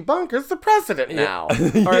noticed, Archie Bunker's the president now.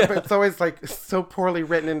 Or if it's always like so poorly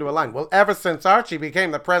written into a line. Well, ever since Archie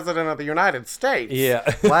became the president of the United States. Yeah.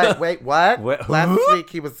 What? Wait, what? What? Last week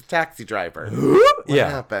he was a taxi driver. What Yeah.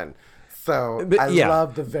 happened? So But, I yeah.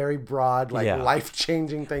 love the very broad, like Yeah.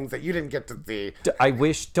 life-changing things that you didn't get to see.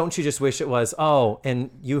 Don't you just wish it was, oh,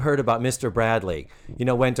 and you heard about Mr. Bradley,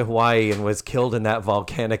 went to Hawaii and was killed in that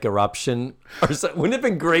volcanic eruption? Or so, wouldn't it have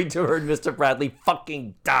been great to have heard Mr. Bradley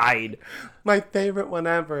fucking died? My favorite one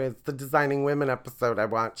ever is the Designing Women episode I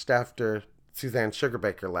watched after Suzanne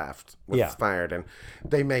Sugarbaker was fired. And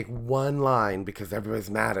they make one line because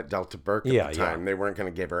everybody's mad at Delta Burke at the time. They weren't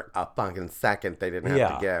going to give her a fucking second they didn't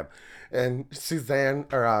have to give. And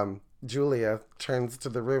Julia turns to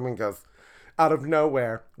the room and goes, out of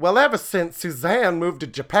nowhere, well, ever since Suzanne moved to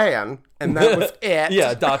Japan, and that was it.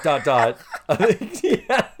 Yeah, ...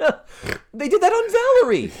 Yeah. They did that on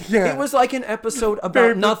Valerie. Yeah. It was like an episode about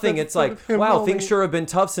Very nothing. It's like, wow, things sure have been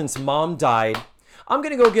tough since Mom died. I'm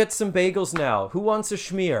going to go get some bagels now. Who wants a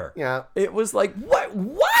schmear? Yeah. It was like,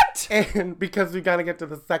 what? And because we got to get to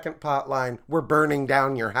the second plot line, we're burning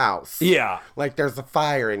down your house. Yeah. Like there's a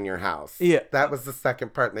fire in your house. Yeah. That was the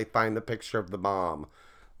second part, and they find the picture of the mom.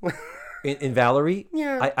 In Valerie?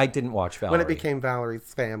 Yeah. I didn't watch Valerie. When it became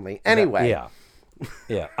Valerie's family. Anyway. Yeah.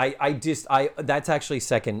 Yeah. That's actually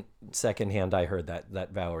secondhand I heard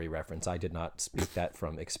that Valerie reference. I did not speak that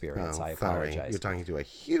from experience. I apologize. Sorry. You're talking to a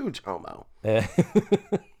huge homo.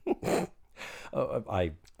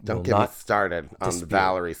 I Don't get me started on the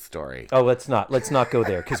Valerie story. Oh, let's not go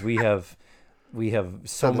there because we have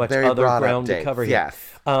so much very other broad ground to updates, cover here.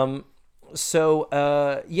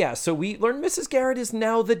 yes. So we learned Mrs. Garrett is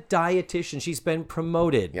now the dietitian. She's been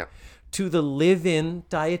promoted to the live-in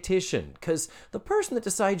dietitian because the person that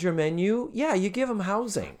decides your menu, you give them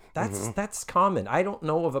housing. That's common. I don't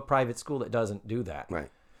know of a private school that doesn't do that. Right.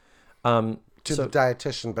 To the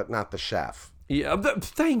dietitian, but not the chef. Yeah,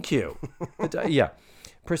 thank you. Yeah,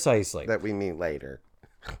 precisely. That we meet later.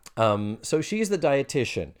 So she's the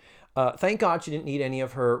dietitian. Thank God she didn't need any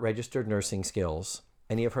of her registered nursing skills,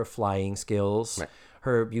 any of her flying skills,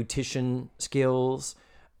 her beautician skills.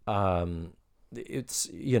 It's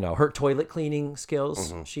her toilet cleaning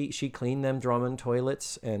skills. She cleaned them Drummond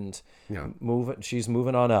toilets and she's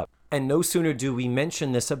moving on up. And no sooner do we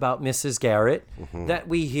mention this about Mrs. Garrett that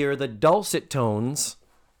we hear the dulcet tones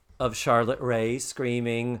of Charlotte Rae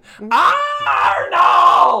screaming,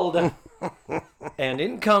 Arnold! And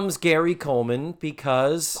in comes Gary Coleman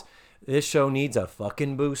because this show needs a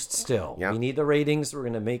fucking boost still. Yep. We need the ratings. We're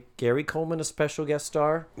going to make Gary Coleman a special guest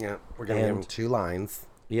star. Yeah, we're going to give him 2 lines.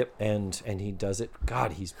 Yep, and he does it.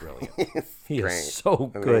 God, he's brilliant. He great. is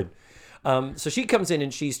so good. So she comes in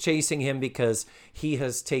and she's chasing him because he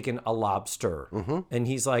has taken a lobster. And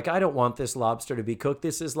he's like, I don't want this lobster to be cooked.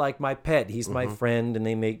 This is like my pet. He's my friend. And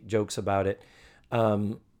they make jokes about it.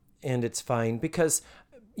 And it's fine because,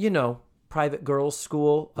 private girls'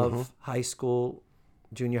 school of high school,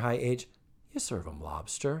 junior high age, you serve them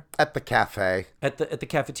lobster. At the cafe. At the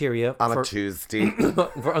cafeteria. On a Tuesday.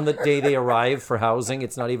 On the day they arrive for housing.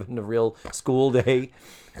 It's not even a real school day.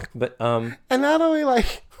 But And not only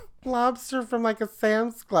like lobster from like a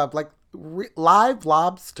Sam's Club, like live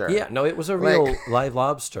lobster. yeah, no, it was a real live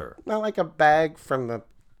lobster. Not like a bag from the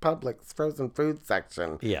Publix frozen food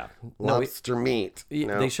section. Yeah. Lobster meat.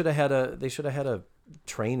 They should have had a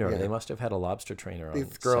trainer. Yeah. They must have had a lobster trainer on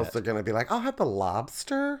These girls set. are going to be like, I'll have the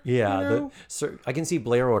lobster. Yeah, I can see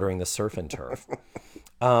Blair ordering the surf and turf.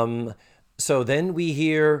 So then we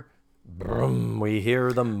hear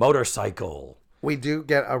the motorcycle. We do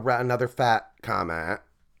get another fat comment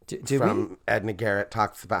from we? Edna Garrett.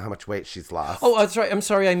 Talks about how much weight she's lost. Oh, that's right. I'm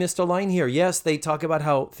sorry, I missed a line here. Yes, they talk about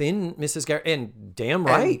how thin Mrs. Garrett, and damn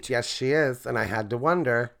right. And yes, she is. And I had to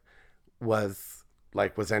wonder, was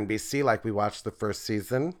NBC like we watched the first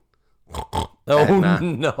season? Oh,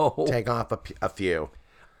 no. Take off a few.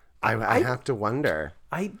 I have to wonder.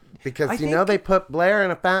 Because think they put Blair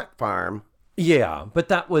in a fat farm. Yeah, but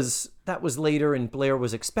that was later, and Blair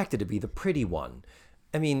was expected to be the pretty one.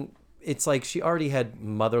 I mean, it's like she already had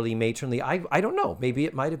motherly, matronly. I don't know. Maybe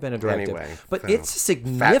it might have been a directive. Anyway, but so it's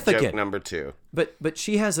significant. Fat joke number 2. But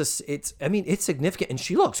she has it's significant, and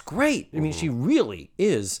she looks great. I mean, she really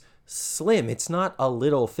is slim. It's not a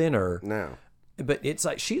little thinner. No. But it's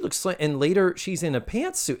like she looks slim, and later she's in a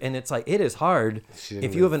pantsuit, and it's like it is hard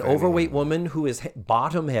if you have an overweight woman who is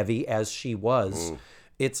bottom heavy as she was.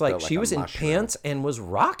 It's like she was in pants and was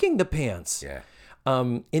rocking the pants. Yeah.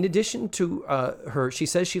 In addition to her, she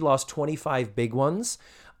says she lost 25 big ones.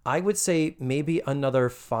 I would say maybe another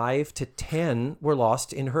 5 to 10 were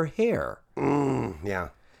lost in her hair. Yeah.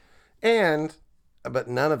 But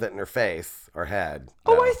none of it in her face or head.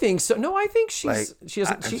 No. No. I think so. No, I think she looked like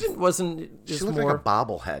a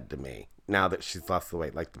bobblehead to me now that she's lost the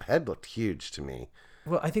weight. Like the head looked huge to me.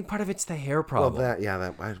 Well, I think part of it's the hair problem.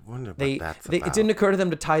 I wonder what that's about. It didn't occur to them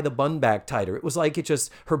to tie the bun back tighter. It was like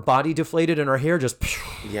her body deflated and her hair just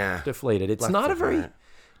deflated. It's not a very,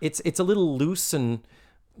 it's a little loose, and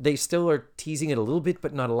they still are teasing it a little bit,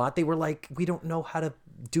 but not a lot. They were like, we don't know how to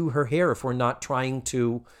do her hair if we're not trying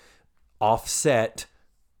to offset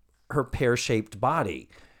her pear-shaped body.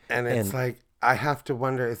 And it's like, I have to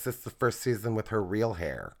wonder, is this the first season with her real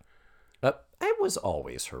hair? It was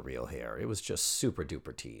always her real hair. It was just super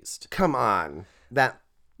duper teased. Come on. That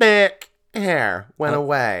thick hair went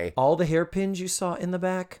away. All the hairpins you saw in the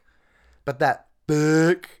back? But that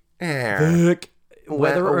thick hair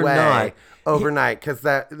whether or away not. Overnight. Because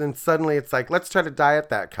then suddenly it's like, let's try to dye it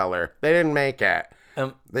that color. They didn't make it.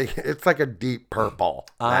 It's like a deep purple.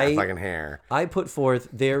 That fucking hair. I put forth,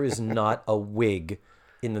 there is not a wig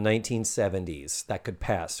in the 1970s that could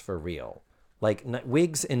pass for real. Like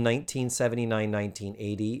wigs in 1979,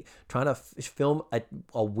 1980, trying to film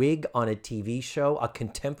a wig on a TV show, a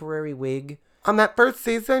contemporary wig. On that first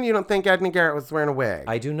season, you don't think Edna Garrett was wearing a wig?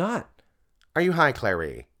 I do not. Are you high,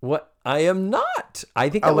 Clary? What? I am not. I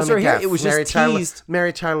think that was her hair. It was just teased.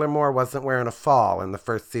 Mary Tyler Moore wasn't wearing a fall in the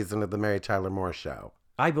first season of the Mary Tyler Moore show.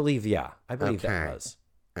 I believe that was.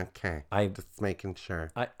 Okay. Just making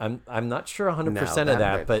sure. I'm not sure 100% of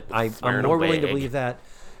that, but I'm more willing to believe that.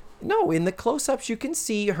 No, in the close-ups you can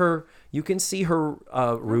see her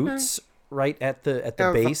roots right at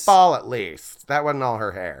the base. A fall at least. That wasn't all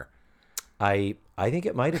her hair. I think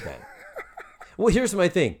it might have been. Well, here's my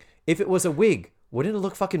thing. If it was a wig, wouldn't it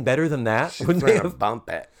look fucking better than that? Wouldn't they have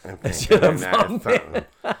bump it?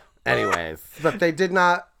 Anyways, but they did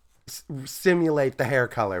not simulate the hair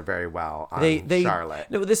color very well on Charlotte.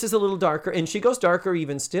 No, this is a little darker, and she goes darker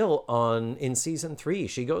even still in season 3.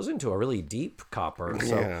 She goes into a really deep copper.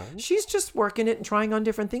 So she's just working it and trying on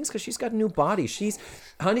different things because she's got a new body. She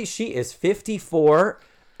is 54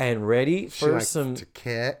 and ready for to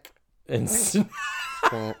kick and stretch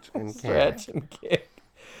and kick.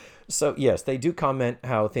 So yes, they do comment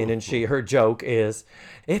how thin, and her joke is,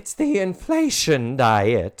 it's the inflation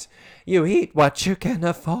diet. You eat what you can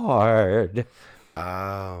afford.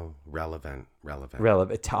 Oh, relevant.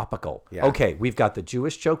 relevant. Topical. Yeah. Okay, we've got the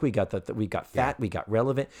Jewish joke. We got we got fat. We got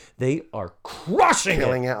relevant. They are crushing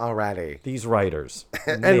Killing it already. These writers.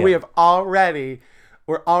 And Man.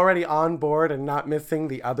 we're already on board and not missing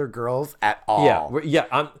the other girls at all.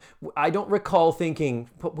 I don't recall thinking,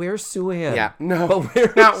 but where's Sue Ann? Yeah, no, but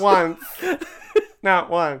where's... not once. Not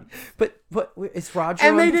once. But is Roger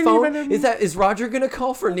And on they the didn't phone? even- Is Roger gonna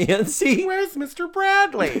call for Nancy? Where's Mr.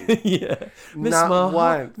 Bradley? Yeah, Not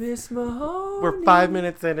once. Miss Mahoney. We're 5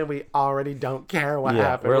 minutes in and we already don't care what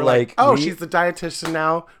happened. we're like, oh, she's the dietitian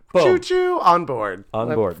now. Boom. Choo choo, on board.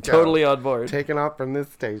 on board, Let's go. totally on board. Taken off from this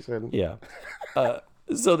station. Yeah.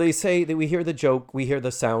 So they say that we hear the joke, we hear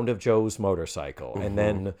the sound of Joe's motorcycle, and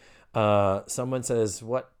then someone says,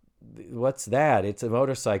 "What's that?" It's a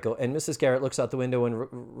motorcycle, and Mrs. Garrett looks out the window and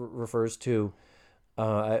refers to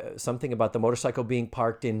something about the motorcycle being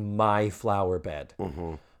parked in my flower bed.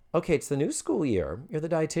 Okay, it's the new school year. You're the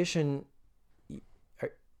dietitian. Are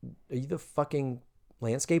you the fucking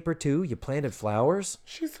landscaper too? You planted flowers?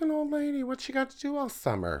 She's an old lady. What's she got to do all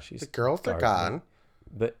summer? She's the girls are gardening. gone.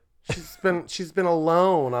 But She's been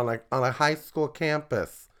alone on a high school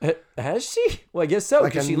campus. has she? Well, I guess so,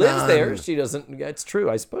 Like because a she lives there. nun. She doesn't. It's true.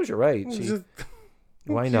 I suppose you're right.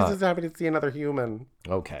 Why She's not? just happy to see another human.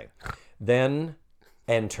 Okay. Then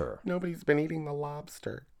enter Nobody's been eating the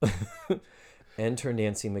lobster.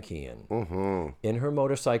 Nancy McKeon in her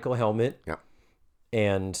motorcycle helmet. Yeah.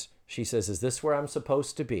 And she says, "Is this where I'm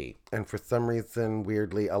supposed to be?" And for some reason,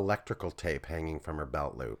 weirdly, electrical tape hanging from her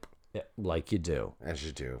belt loop. Yeah, like you do. As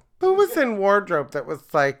you do. Who was in wardrobe that was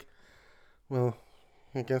like, well,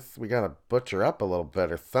 I guess we got to butcher up a little bit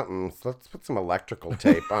or something. So let's put some electrical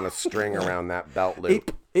tape on a string around that belt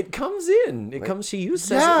loop. It comes in. It comes. She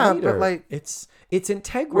says yeah, it later. but like, it's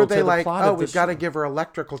integral were to they the like, plot oh, of the we've got to show. give her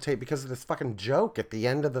electrical tape because of this fucking joke at the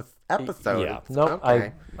end of the episode? Yeah. It's- No,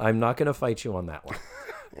 okay. I'm not going to fight you on that one.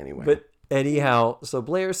 Anyway. But anyhow, so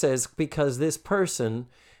Blair says, because this person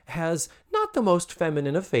has not the most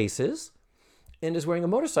feminine of faces and is wearing a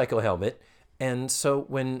motorcycle helmet. And so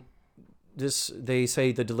when they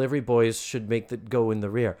say the delivery boys should go in the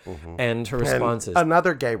rear. And her response is,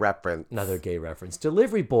 another gay reference. another gay reference.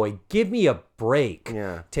 Delivery boy, give me a break.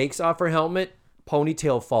 Yeah. Takes off her helmet,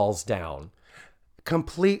 ponytail falls down.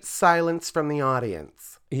 Complete silence from the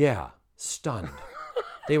audience. Yeah, stunned.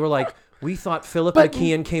 They were like, we thought Philip But-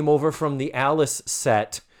 McKeon came over from the Alice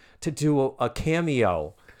set to do a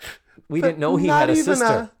cameo. We didn't know he had a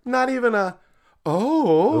sister. Not even a,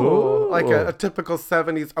 like a typical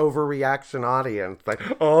 70s overreaction audience. Like,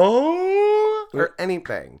 or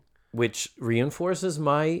anything. Which reinforces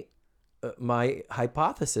my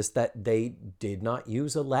hypothesis that they did not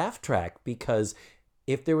use a laugh track, because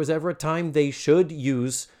if there was ever a time they should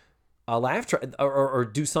use a laugh track or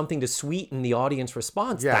do something to sweeten the audience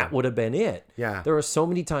response, Yeah. that would have been it. Yeah. There are so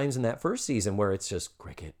many times in that first season where it's just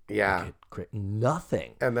cricket, Yeah. cricket,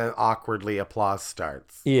 nothing. And then awkwardly applause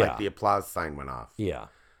starts. Yeah. Like the applause sign went off. Yeah.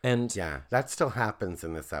 And Yeah. That still happens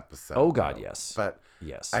in this episode. oh God, yes. But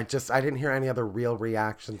yes. I didn't hear any other real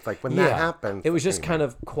reactions. Like when that happens. It was just kind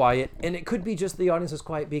of quiet. And it could be just the audience was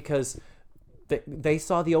quiet because they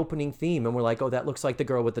saw the opening theme and were like, oh, that looks like the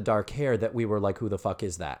girl with the dark hair, that we were like, who the fuck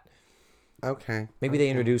is that? Okay. Maybe they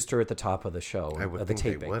introduced her at the top of the show, I would the think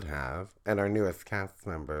taping. they would have. And our newest cast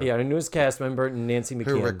member. Yeah, our newest cast member, Nancy Who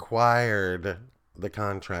McKeon. required the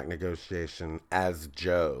contract negotiation as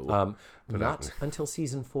Joe. Not until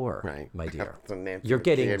season 4, Right. my dear. So Nancy You're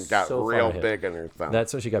getting McKeon got so far real ahead. big in her thumb.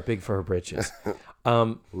 That's when she got big for her britches.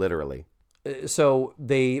 Literally. So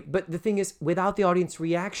but the thing is, without the audience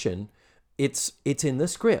reaction, it's in the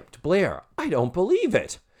script. Blair, I don't believe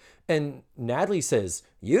it. And Natalie says,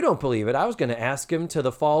 you don't believe it. I was going to ask him to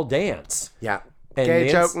the fall dance. Yeah. And Gay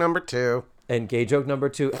Nancy- joke number 2. And gay joke number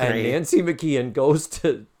 2. And Three. Nancy McKeon goes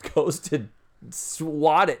to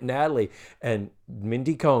swat at Natalie. And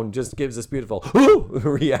Mindy Cohn just gives this beautiful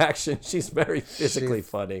reaction. She's very physically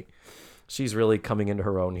funny. She's really coming into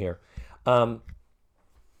her own here.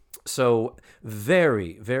 So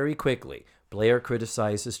very, very quickly, Blair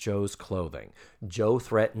criticizes Joe's clothing. Joe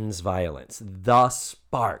threatens violence. The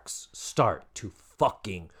sparks start to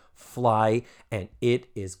fucking fly, and it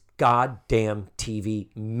is goddamn TV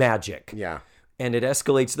magic. Yeah. And it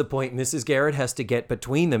escalates to the point Mrs. Garrett has to get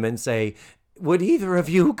between them and say, would either of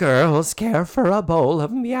you girls care for a bowl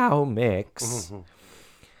of Meow Mix?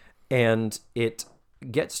 And it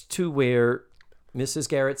gets to where Mrs.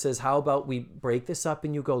 Garrett says, how about we break this up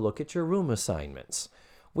and you go look at your room assignments,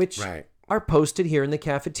 which Right. are posted here in the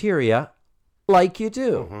cafeteria like you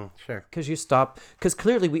do. Sure. Because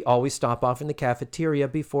clearly we always stop off in the cafeteria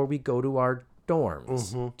before we go to our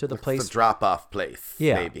dorms to the It's place. the drop-off place,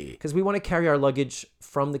 Yeah, maybe. because we want to carry our luggage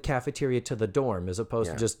from the cafeteria to the dorm as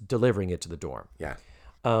opposed to just delivering it to the dorm. Yeah.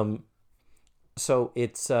 So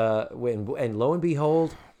it's and lo and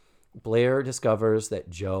behold, Blair discovers that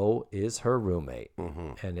Joe is her roommate,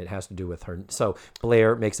 and it has to do with her. So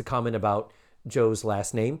Blair makes a comment about Joe's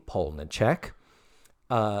last name, Polnicek,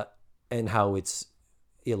 and how it's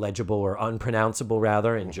illegible or unpronounceable,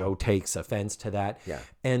 rather, and Joe takes offense to that. Yeah.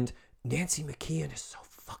 And Nancy McKeon is so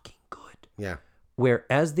fucking good. Yeah. Where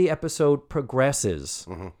as the episode progresses,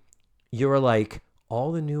 you're like,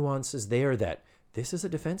 all the nuances there that this is a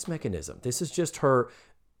defense mechanism. This is just her.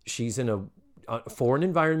 She's in a foreign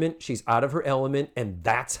environment. She's out of her element. And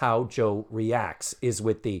that's how Joe reacts, is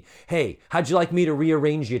with the, hey, how'd you like me to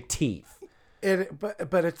rearrange your teeth?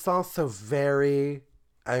 But it's also very,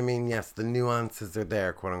 I mean, yes, the nuances are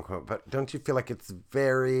there, quote unquote, but don't you feel like it's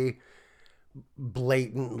very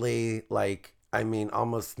blatantly, like, I mean,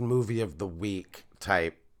 almost movie of the week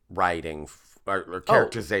type writing or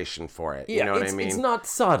characterization for it? You know what I mean? It's not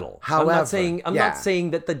subtle. However, I'm not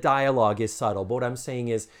saying that the dialogue is subtle, but what I'm saying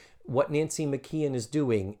is what Nancy McKeon is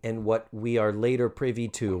doing and what we are later privy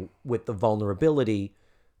to with the vulnerability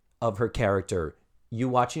of her character. You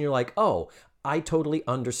watch and you're like, oh, I totally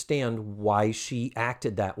understand why she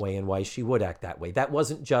acted that way and why she would act that way. That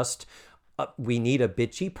wasn't just, we need a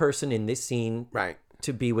bitchy person in this scene Right.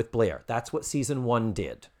 to be with Blair. That's what season 1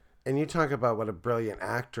 did. And you talk about what a brilliant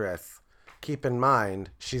actress. Keep in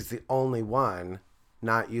mind, she's the only one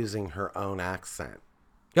not using her own accent.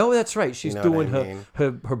 Oh, that's right. She's know doing what I mean?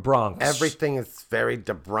 her Bronx. Everything is very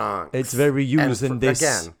de Bronx. It's very used in this.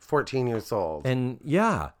 Again, 14 years old. And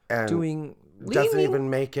doing... Doesn't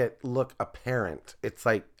even make it look apparent. It's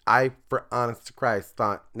like, I, for honest to Christ,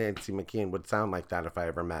 thought Nancy McKeon would sound like that if I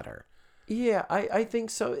ever met her. Yeah, I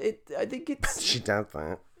think so. I think it's... She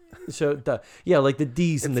doesn't. So like the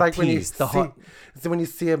D's and It's the like T's. when you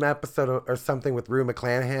see an episode or something with Rue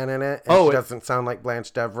McClanahan in it, and she doesn't sound like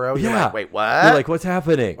Blanche Devereaux. You're like, wait, what? You're like, what's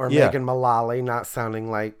happening? Or Megan Mullally not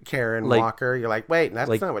sounding like Karen Walker. You're like, wait,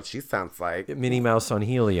 that's not what she sounds like. Minnie Mouse on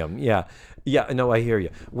helium. Yeah. No, I hear you.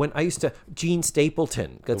 When I used to, Gene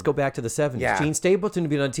Stapleton, let's go back to the 70s. Yeah. Gene Stapleton would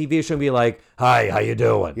be on a TV show and be like, hi, how you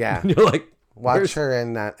doing? Yeah. And you're like, watch her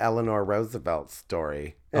in that Eleanor Roosevelt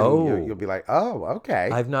story. And you'll be like, oh, okay.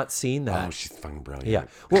 I've not seen that. Oh, she's fucking brilliant. Yeah.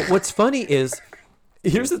 Well, what's funny is,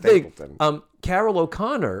 here's the thing. Stapleton. Carol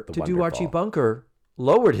O'Connor, to do wonderful. Archie Bunker,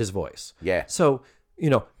 lowered his voice. Yeah. So,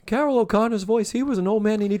 Carol O'Connor's voice, he was an old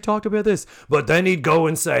man and he talked about this. But then he'd go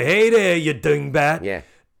and say, hey there, you dingbat. Yeah.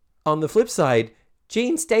 On the flip side,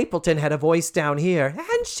 Gene Stapleton had a voice down here,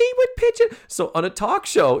 and she would pitch it. So on a talk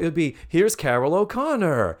show, it'd be, here's Carol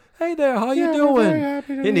O'Connor. Hey there, how you doing?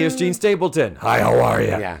 And here's Gene Stapleton. Hi, how are you?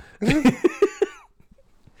 Yeah.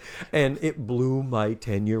 And it blew my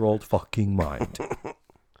 10-year-old fucking mind.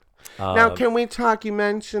 Now, can we talk? You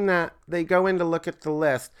mentioned that they go in to look at the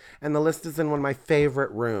list, and the list is in one of my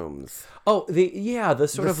favorite rooms. Oh, the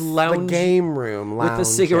sort of lounge. The game room, with the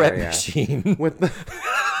cigarette area. machine. With the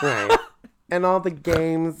right. And all the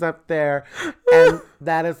games up there. And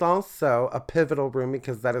that is also a pivotal room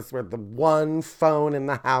because that is where the one phone in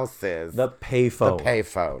the house is. The payphone. The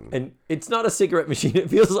payphone. And it's not a cigarette machine. It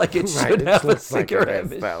feels like it should have a cigarette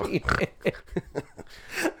machine.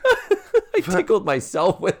 I tickled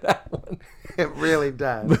myself with that one. It really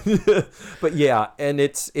does. But yeah, and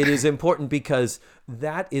it is important because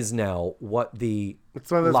that is now what the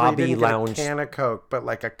it's one of those lobby where you didn't lounge get a can of Coke, but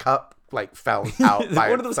like a cup fell out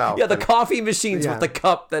by itself. The coffee machines with the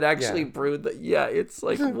cup that actually brewed the. Yeah, it's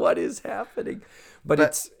like, what is happening? But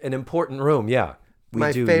it's an important room. Yeah.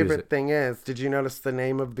 My favorite thing is, did you notice the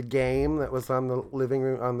name of the game that was on the living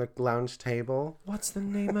room, on the lounge table? What's the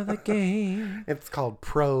name of the game? It's called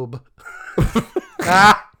Probe.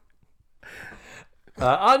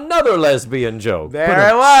 Another lesbian joke. There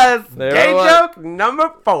it was. There Gay it was. joke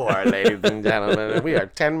number 4, ladies and gentlemen. We are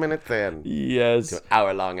 10 minutes in. Yes. To an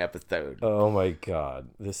hour-long episode. Oh my God.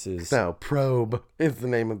 This is... So, Probe is the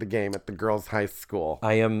name of the game at the girls' high school.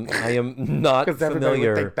 I am not Because everybody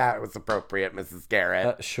familiar. would think that was appropriate, Mrs.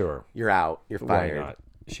 Garrett. Sure. You're out. You're fired. Why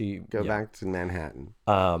not? Go back to Manhattan.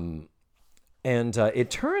 And it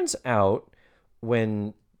turns out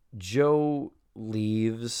when Joe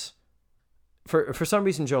leaves... For some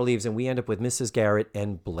reason, Joe leaves, and we end up with Mrs. Garrett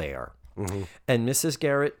and Blair. Mm-hmm. And Mrs.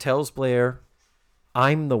 Garrett tells Blair,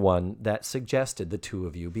 I'm the one that suggested the two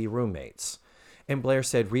of you be roommates. And Blair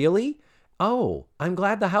said, really? Oh, I'm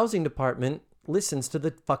glad the housing department listens to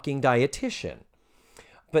the fucking dietitian.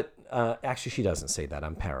 But actually, she doesn't say that.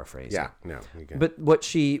 I'm paraphrasing. Yeah, no. You get But what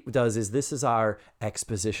she does is this is our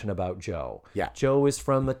exposition about Jo. Yeah. Jo is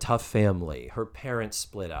from a tough family. Her parents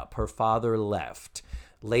split up. Her father left.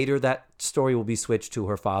 Later, that story will be switched to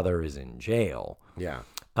her father is in jail. Yeah.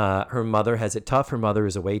 Her mother has it tough. Her mother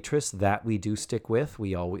is a waitress. That we do stick with.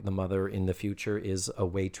 The mother in the future is a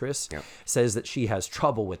waitress. Yeah. Says that she has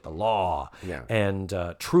trouble with the law Yeah. and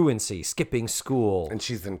truancy, skipping school, And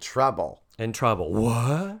she's in trouble. and trouble.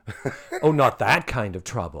 What? Oh, not that kind of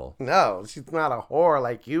trouble. No, she's not a whore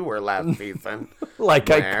like you were last season. Like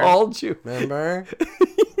I Where? called you. Remember?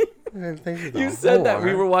 I didn't think she's a You said that.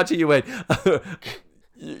 We whore. were watching. You went.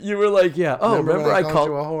 You were like, yeah. Oh, remember when I called called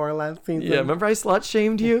you a whore last season? Yeah, remember I slut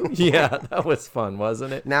shamed you? Yeah, that was fun,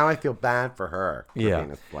 wasn't it? Now I feel bad for her. For Yeah.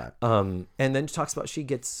 being a slut. And then she talks about she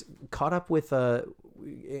gets caught up with a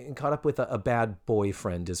bad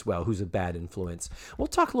boyfriend as well, who's a bad influence. We'll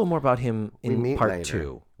talk a little more about him We in meet part later.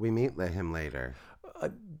 2. We meet him later.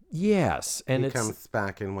 Yes, and He it's comes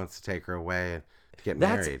back and wants to take her away to get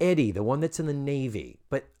that's married. Eddie, the one that's in the Navy.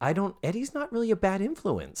 But Eddie's not really a bad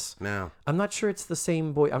influence. No. I'm not sure it's the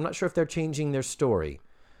same boy. I'm not sure if they're changing their story.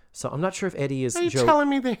 So I'm not sure if Eddie is Are you Joe. telling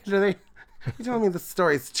me you're telling me the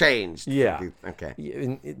story's changed? Yeah.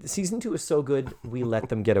 Okay. Season 2 is so good, we let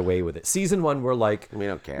them get away with it. Season 1, we're like, We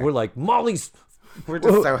don't care. We're like, Molly's. We're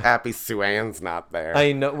just so happy Sue Ann's not there.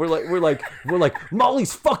 I know. We're like,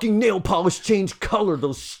 Molly's fucking nail polish changed color.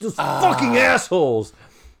 Those fucking assholes.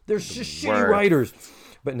 They're just shitty Worst. writers.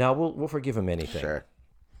 But now we'll forgive him anything. Sure.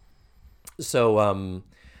 So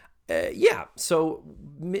yeah. So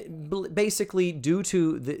basically, due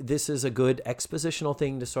to this is a good expositional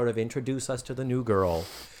thing to sort of introduce us to the new girl,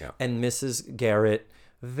 Yeah. and Mrs. Garrett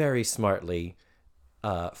very smartly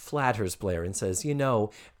flatters Blair and says,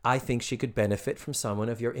 I think she could benefit from someone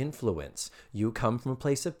of your influence. You come from a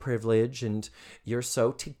place of privilege and you're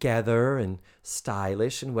so together and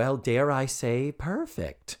stylish and, well, dare I say,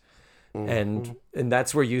 perfect. And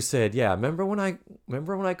that's where you said, yeah, remember when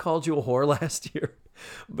I called you a whore last year?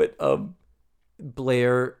 But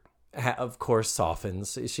Blair of course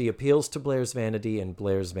softens. She appeals to Blair's vanity and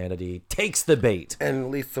Blair's vanity takes the bait. And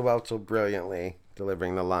Lisa Welchel brilliantly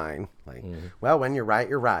delivering the line, like, well, when you're right,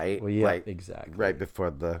 you're right. Well, yeah, like, exactly. Right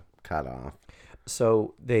before the cutoff.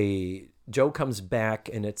 So Joe comes back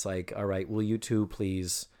and it's like, all right, will you two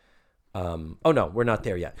please? Oh no, we're not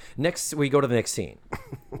there yet. Next, we go to the next scene.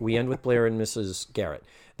 We end with Blair and Mrs. Garrett.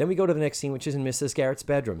 Then we go to the next scene, which is in Mrs. Garrett's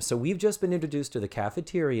bedroom. So we've just been introduced to the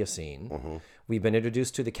cafeteria scene. We've been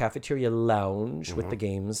introduced to the cafeteria lounge with the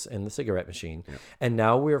games and the cigarette machine. And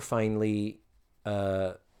now we're finally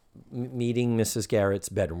meeting Mrs. Garrett's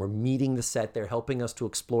bedroom. We're meeting the set. They're helping us to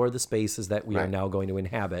explore the spaces that we are now going to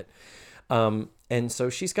inhabit. And so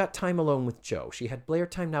she's got time alone with Joe. She had Blair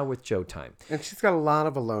time, now with Joe time. And she's got a lot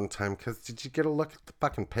of alone time, because did you get a look at the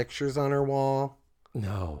fucking pictures on her wall?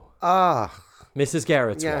 No. Ah. Mrs.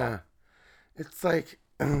 Garrett's Yeah. wall. It's like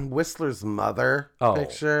Whistler's mother Oh.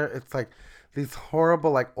 picture. It's like these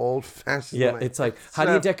horrible, like, old-fashioned... Yeah, it's like, how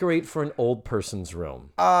do you decorate for an old person's room?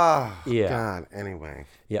 Oh, Yeah. God. Anyway.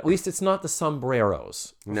 Yeah, at least it's not the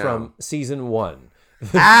sombreros No. from season 1. The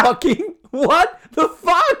fucking... What the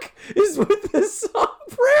fuck is with the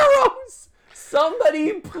sombreros?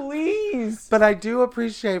 Somebody please. But I do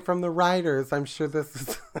appreciate from the writers, I'm sure this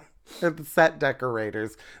is... the set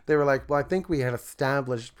decorators, they were like, well, I think we had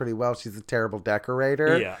established pretty well she's a terrible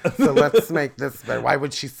decorator. Yeah. So let's make this better. Why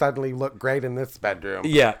would she suddenly look great in this bedroom?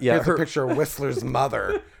 Yeah. Here's a picture of Whistler's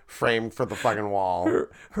mother framed for the fucking wall.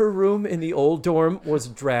 Her room in the old dorm was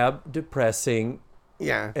drab, depressing,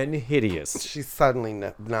 Yeah. and hideous. She's suddenly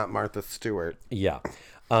not Martha Stewart. Yeah.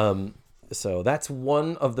 So that's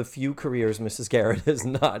one of the few careers Mrs. Garrett has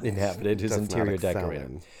not inhabited, his Does not interior excel decorator.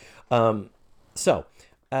 in. So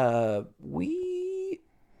we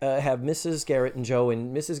have Mrs. Garrett and Joe,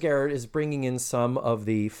 and Mrs. Garrett is bringing in some of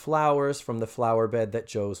the flowers from the flower bed that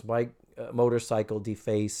Joe's motorcycle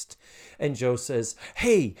defaced. And Joe says,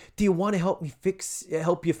 "Hey, do you want to help you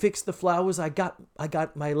fix the flowers? I got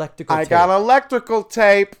my electrical tape. I got electrical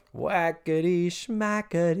tape. Whackity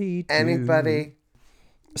schmackity. Anybody?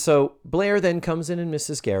 So Blair then comes in and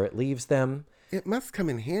Mrs. Garrett leaves them. It must come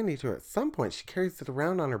in handy to her at some point. She carries it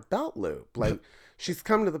around on her belt loop. Like, she's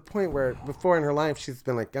come to the point where before in her life, she's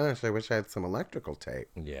been like, gosh, I wish I had some electrical tape.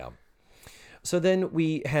 Yeah. So then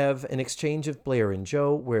we have an exchange of Blair and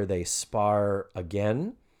Joe where they spar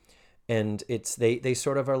again. And it's they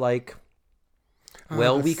sort of are like,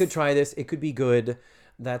 well, we could try this. It could be good.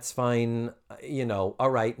 That's fine. All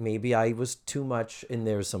right, maybe I was too much and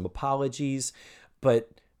there's some apologies. But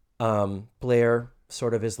Blair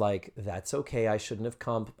sort of is like, that's okay. I shouldn't have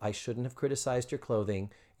criticized your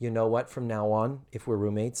clothing. you know what, from now on, if we're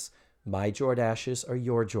roommates, my Jordashes are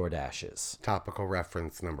your Jordashes. Topical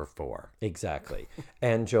reference number 4. Exactly.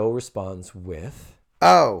 And Joe responds with,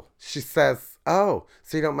 Oh, she says, oh,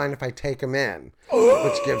 so you don't mind if I take him in?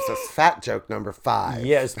 Which gives us fat joke number 5.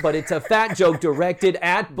 yes, but it's a fat joke directed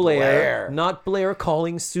at Blair, not Blair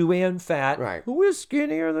calling Sue Ann fat, Right. who is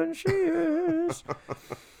skinnier than she is.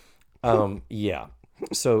 Yeah.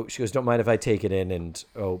 So she goes, don't mind if I take it in. And,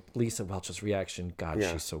 Lisa Welch's reaction, God,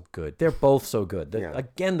 she's so good. They're both so good.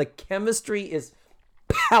 Again, the chemistry is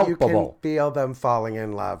You palpable. can feel them falling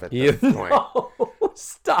in love at this point.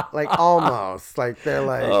 Stop. Like almost. Like they're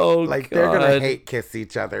like, they're going to hate kiss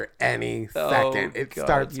each other any second. It God,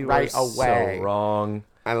 starts you right are away. So wrong.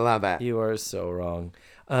 I love it. You are so wrong.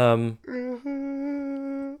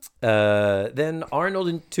 Then Arnold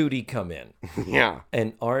and Tootie come in. Yeah.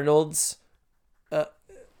 And Arnold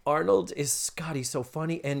is, God, he's so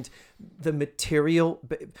funny. And the material,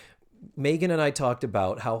 Megan and I talked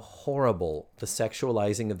about how horrible the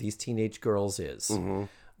sexualizing of these teenage girls is. Mm-hmm.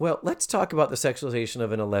 Well, let's talk about the sexualization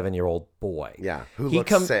of an 11-year-old boy. Yeah. Who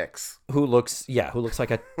looks 6. Who looks like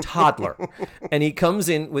a toddler. And he comes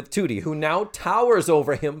in with Tootie, who now towers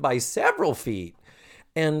over him by several feet.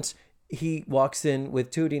 And he walks in with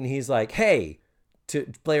Tootie and he's like, hey,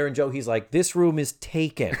 to Blair and Joe, he's like, this room is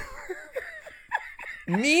taken.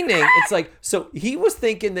 Meaning, it's like, so he was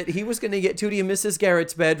thinking that he was going to get Tootie in Mrs.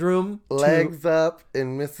 Garrett's bedroom. Legs up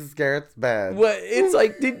in Mrs. Garrett's bed. What? It's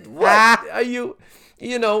like, what are you,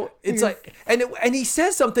 it's like, and he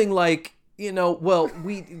says something like, well,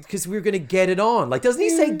 because we were going to get it on. Like, doesn't he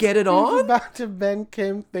say get it He's on? about to bend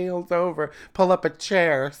Kim Fields over, pull up a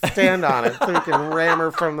chair, stand on it so he can ram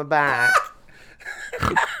her from the back.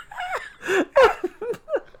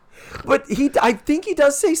 But I think he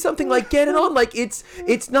does say something like "get it on." Like it's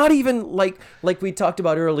not even like we talked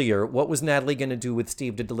about earlier. What was Natalie going to do with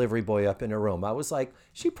Steve, the delivery boy, up in her room? I was like,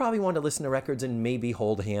 she probably wanted to listen to records and maybe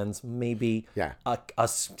hold hands, maybe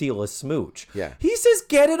steal a smooch. Yeah. He says,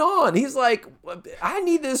 "Get it on." He's like, I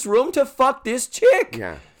need this room to fuck this chick.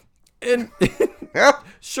 Yeah. And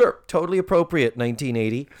sure, totally appropriate.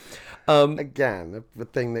 1980. Again, the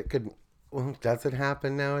thing that could. Well, does it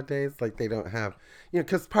happen nowadays? Like they don't have,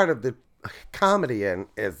 because part of the comedy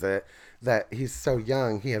is it that he's so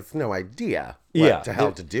young, he has no idea what the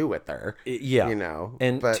hell to do with her. Yeah.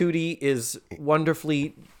 And Tootie is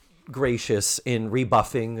wonderfully gracious in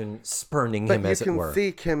rebuffing and spurning him, as it were. But you can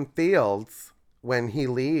see Kim Fields when he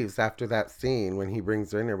leaves after that scene, when he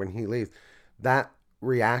brings her in there, when he leaves, that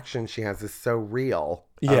reaction she has is so real.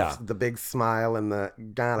 Yeah. The big smile and the,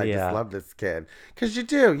 God, I just love this kid. Because you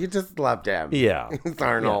do. You just loved him. Yeah. It's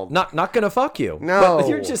Arnold. Yeah. Not going to fuck you. No. But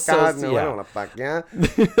you're just God, so... no, I don't want to fuck you.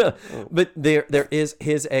 But there is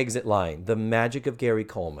his exit line. The magic of Gary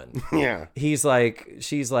Coleman. Yeah. She's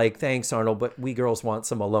like, thanks, Arnold, but we girls want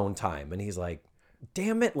some alone time. And he's like,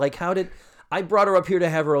 damn it. Like, how did... I brought her up here to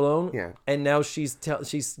have her alone, and now she's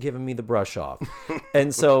giving me the brush off.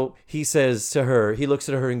 And so he says to her, he looks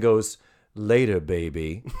at her and goes, later,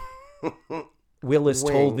 baby. Willis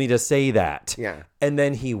told me to say that. Yeah. And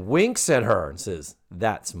then he winks at her and says,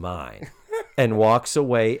 that's mine, and walks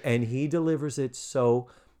away, and he delivers it so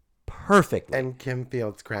perfectly. And Kim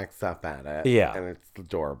Fields cracks up at it. Yeah. And it's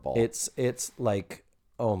adorable. It's like,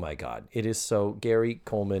 oh my God. It is so... Gary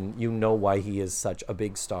Coleman, you know why he is such a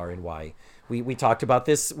big star and why... We talked about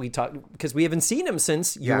this. We talked because we haven't seen him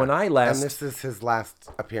since you and I last. And this is his last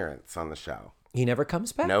appearance on the show. He never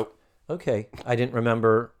comes back? Nope. Okay. I didn't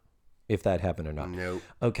remember if that happened or not. Nope.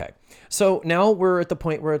 Okay. So now we're at the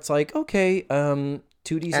point where it's like, okay,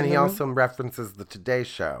 Tootie's And in he the also references the Today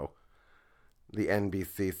Show. The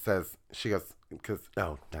NBC says, she goes, because,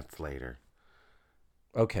 that's later.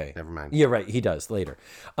 Okay. Never mind. Yeah, right. He does later.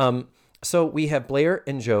 So we have Blair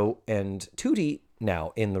and Joe and Tootie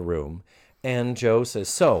now in the room. And Joe says,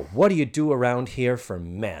 so what do you do around here for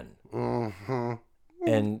men? Mm-hmm.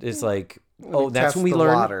 And it's like, that's when we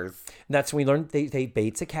learn. Waters. That's when we learn they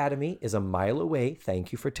Bates Academy is a mile away.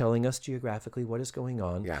 Thank you for telling us geographically what is going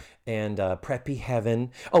on. Yeah. And Preppy Heaven.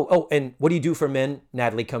 And what do you do for men?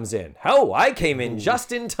 Natalie comes in. I came in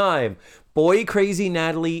just in time. Boy crazy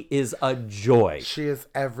Natalie is a joy. She is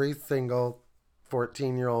every single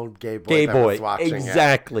 14-year-old gay boy that was watching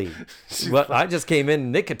exactly. Well, I just came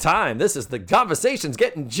in nick of time. This is the conversation's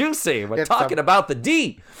getting juicy. We're talking about the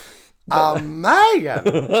D. Man.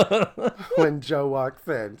 When Joe walks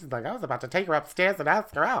in, she's like, I was about to take her upstairs and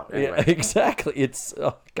ask her out. Anyway. Yeah, exactly. It's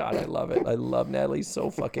God, I love it. I love Natalie so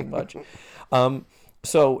fucking much.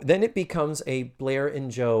 So then it becomes a Blair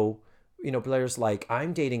and Joe. Blair's like,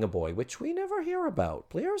 I'm dating a boy, which we never hear about.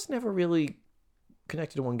 Blair's never really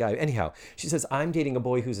connected to one guy. Anyhow, she says, I'm dating a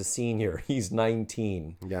boy who's a senior. He's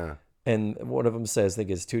 19. Yeah. And one of them says, I think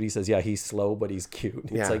it's Tootie says, yeah, he's slow, but he's cute.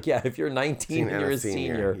 It's Yeah. like, yeah, if you're 19 and you're a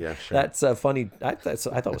senior, Yeah, sure. that's funny. I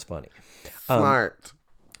thought it was funny.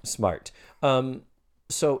 Smart.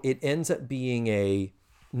 So it ends up being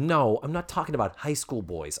no, I'm not talking about high school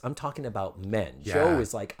boys. I'm talking about men. Yeah. Joe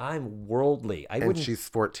is like, I'm worldly. And she's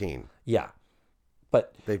 14. Yeah.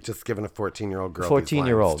 But They've just given a 14-year-old girl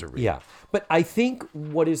 14-year-old. to read. Yeah. But I think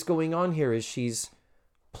what is going on here is she's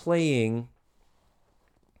playing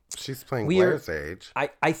Blair's age.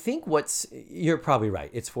 I think you're probably right.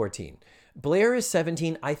 It's 14. Blair is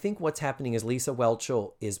 17. I think what's happening is Lisa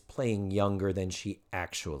Whelchel is playing younger than she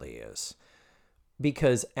actually is.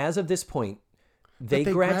 Because as of this point, they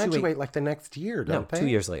graduate like the next year, don't they? 2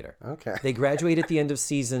 years later. Okay. They graduate at the end of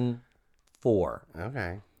season 4.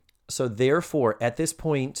 Okay. So therefore, at this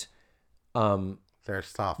point, they're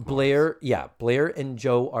sophomores. Blair and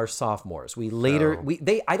Joe are sophomores.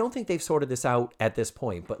 I don't think they've sorted this out at this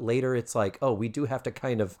point, but later it's like, oh, we do have to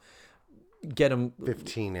kind of get them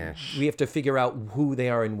 15-ish. We have to figure out who they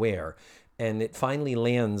are and where. And it finally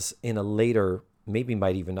lands in a later, maybe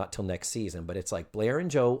might even not till next season, but it's like Blair and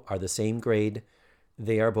Joe are the same grade.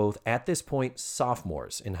 They are both at this point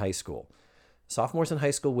sophomores in high school. Sophomores in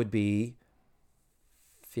high school would be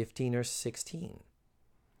 15 or 16.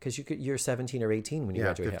 Because you're 17 or 18 when you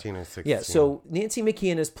graduate. 15 or 16. Yeah, so Nancy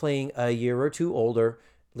McKeon is playing a year or two older.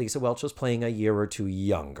 Lisa Welch is playing a year or two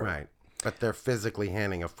younger. Right. But they're physically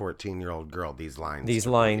handing a 14-year-old girl these lines. It's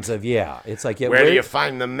like... Where do you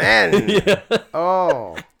find the men? Yeah.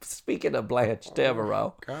 Oh. Speaking of Blanche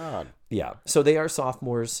Devereaux. God. Yeah, so they are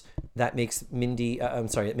sophomores. That makes it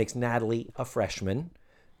makes Natalie a freshman.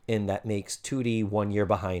 And that makes Tootie 1 year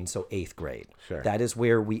behind, so 8th grade. Sure. That is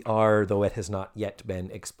where we are, though it has not yet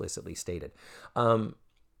been explicitly stated.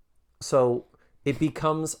 So it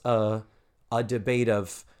becomes a debate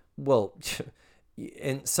of, well,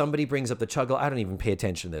 and somebody brings up the Chuggle. I don't even pay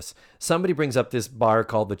attention to this. Somebody brings up this bar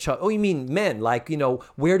called the Chuggle. Oh, you mean men? Like,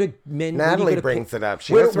 where do men... Natalie brings it up.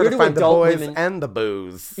 She knows where to find the boys and the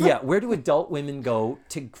booze. Yeah, where do adult women go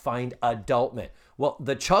to find adult men? Well,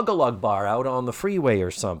 the Chug-a-Lug bar out on the freeway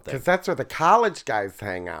or something. Because that's where the college guys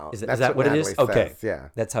hang out. Is that what it is? Natalie Okay. says. Yeah.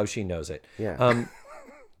 That's how she knows it. Yeah.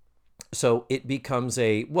 So it becomes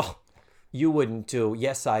you wouldn't do,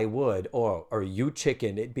 yes, I would, or you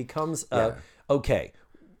chicken. It becomes, okay,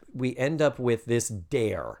 we end up with this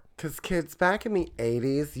dare. Because kids, back in the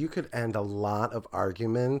 80s, you could end a lot of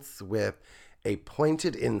arguments with a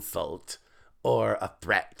pointed insult or a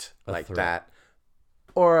threat that.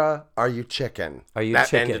 Or are you chicken? Are you that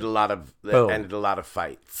chicken? Ended a lot of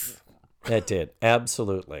fights. That did.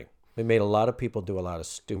 Absolutely. It made a lot of people do a lot of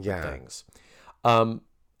stupid things.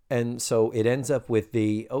 And so it ends up with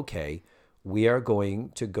we are going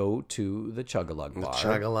to go to the Chug-a-Lug bar. The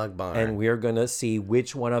Chug-a-Lug bar. And we're going to see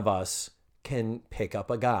which one of us can pick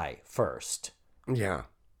up a guy first. Yeah.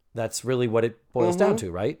 That's really what it boils down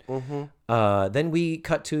to, right? Mm-hmm. Then we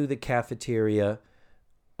cut to the cafeteria.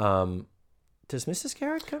 Does Mrs.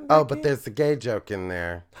 Garrett come back? Oh, but there's the gay joke in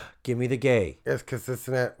there. Give me the gay. It's because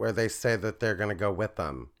isn't it where they say that they're going to go with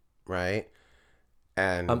them, right?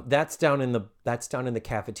 And that's down in the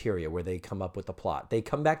cafeteria where they come up with the plot. They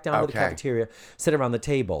come back down to the cafeteria, sit around the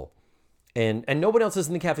table, and no one else is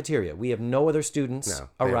in the cafeteria. We have no other students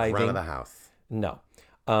arriving. Front of the house. No.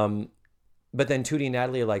 But then Tootie and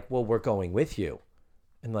Natalie are like, well, we're going with you.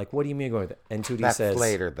 And like, what do you mean going with it? And Tootie says... That's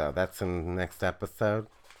later, though. That's in the next episode.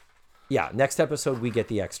 Yeah, next episode we get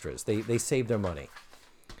the extras. They save their money.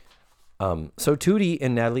 So Tootie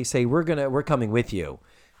and Natalie say, we're coming with you.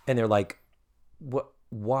 And they're like, what?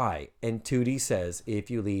 Why? And Tootie says,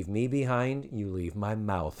 if you leave me behind, you leave my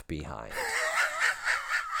mouth behind.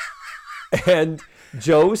 And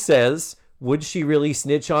Joe says, would she really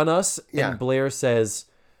snitch on us? Yeah. And Blair says,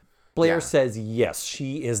 yes,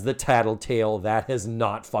 she is the tattletale. That has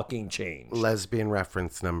not fucking changed. Lesbian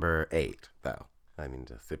reference number 8, though. I mean,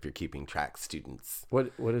 just if you're keeping track, students.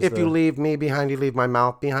 What is if you leave me behind, you leave my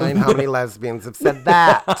mouth behind. How many lesbians have said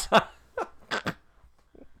that?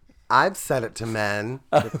 I've said it to men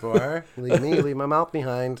before. Leave me, leave my mouth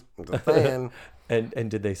behind. I'm just saying. And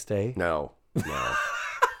did they stay? No.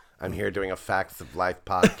 I'm here doing a Facts of Life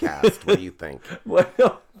podcast. What do you think?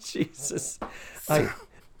 Well, Jesus.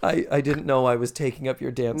 I didn't know I was taking up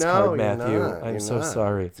your dance card, Matthew. I'm so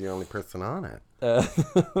sorry. It's the only person on it.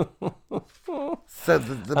 So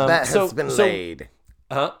the bet has been laid.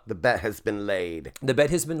 Huh? The bet has been laid. The bet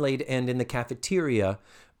has been laid, and in the cafeteria,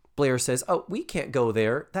 Blair says, "Oh, we can't go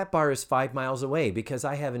there. That bar is 5 miles away because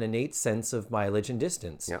I have an innate sense of mileage and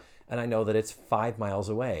distance. Yep. And I know that it's 5 miles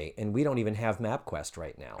away, and we don't even have MapQuest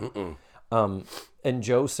right now." And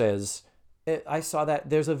Joe says, "I saw that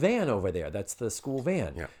there's a van over there. That's the school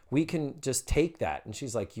van. Yeah. We can just take that." And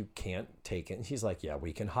she's like, "You can't take it." And he's like, "Yeah,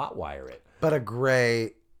 we can hotwire it." But a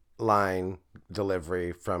great line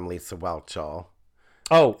delivery from Lisa Whelchel.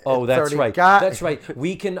 Oh, that's already right. got- That's right.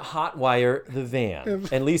 We can hotwire the van.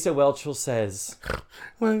 And Lisa Whelchel says,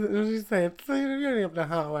 What did she say? You don't have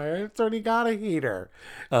to hotwire. It's already got a heater.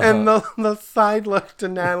 And the side look to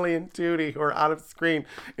Natalie and Tootie, who are out of screen,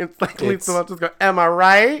 it's like Lisa Whelchel's going, "Am I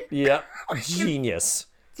right?" "Yep, genius,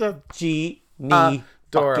 Just Genie,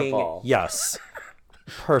 adorable. yes,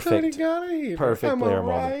 already perfect, got a heater. perfect Am I Blair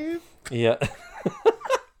moment." right? Yeah,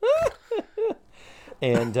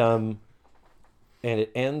 and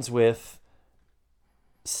it ends with.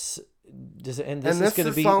 Does it end? This And is going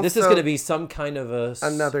to this be. is This is also going to be some kind of a.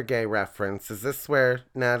 Another gay reference. Is this where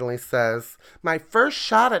Natalie says, "My first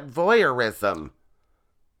shot at voyeurism"?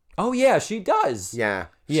 Oh yeah, she does. Yeah.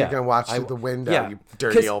 She Yeah. can watch through the window, yeah. you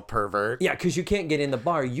dirty 'Cause- old pervert. Yeah, because you can't get in the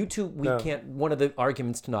bar. You two, we No. can't. One of the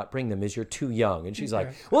arguments to not bring them is you're too young. And she's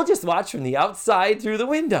like, "We'll just watch from the outside through the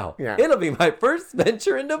window. Yeah. It'll be my first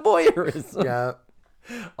venture into voyeurism." Yeah.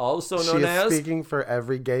 Also She known is as speaking for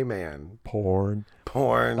every gay man. porn.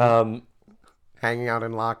 Porn. Hanging out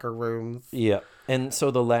in locker rooms. Yeah. And so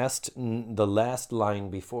the last line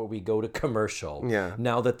before we go to commercial. Yeah.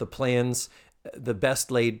 Now that the best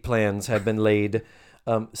laid plans have been laid.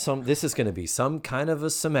 This is going to be some kind of a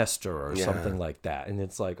semester or something like that. And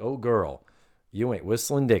it's like, "Oh, girl, you ain't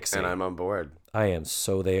whistling Dixie." And I'm on board. I am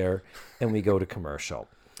so there. And we go to commercial.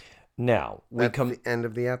 Now, That's the end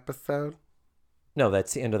of the episode? No,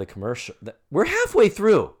 that's the end of the commercial. We're halfway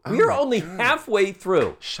through. We are only halfway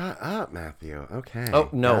through. Shut up, Matthew. Okay. Oh,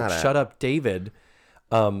 no, Got it. shut up, David.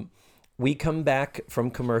 We come back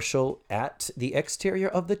from commercial at the exterior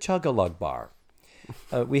of the Chug-a-Lug bar.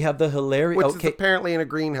 We have the hilarious... Which is apparently in a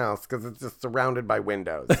greenhouse because it's just surrounded by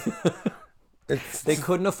windows. It's They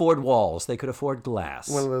couldn't afford walls. They could afford glass.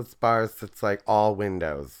 one of those bars that's like all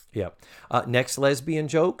windows. Yep. Next lesbian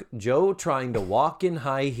joke, Joe trying to walk in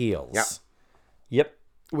high heels. Yep. Yep,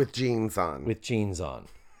 With jeans on. with jeans on.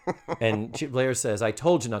 And Blair says, "I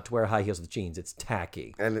told you not to wear high heels with jeans. It's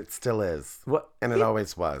tacky." And it still is. What? And it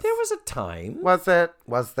always was. There was a time. Was it?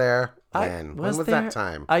 Was there? I- When? was when was there? that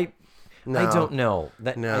time? I No. don't know.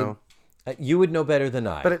 No. You would know better than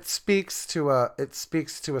I. But it speaks to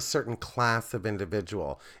a certain class of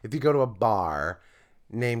individual. If you go to a bar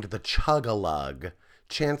named the Chug-a-Lug,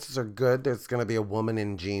 chances are good there's going to be a woman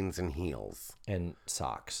in jeans and heels. And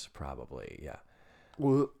socks, probably. Yeah.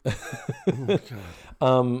 Oh,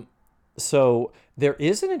 So there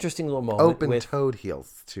is an interesting little moment with open-toed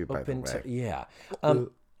heels too, by the open. way. Yeah.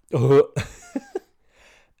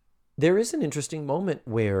 There is an interesting moment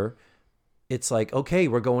where it's like, "Okay,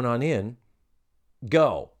 we're going on in.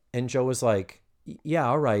 Go." And Joe is like, "Yeah,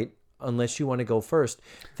 all right, unless you want to go first."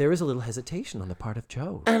 There is a little hesitation on the part of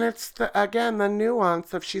Joe. And it's the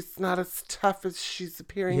nuance of she's not as tough as she's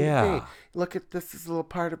appearing to Yeah. be. Look at this is a little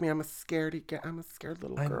part of me. I'm a scared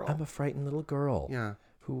little girl. I'm a frightened little girl. Yeah.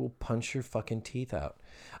 Who will punch your fucking teeth out.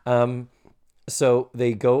 So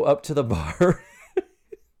they go up to the bar.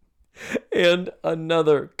 And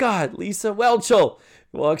Lisa Whelchel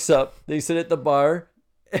walks up. They sit at the bar.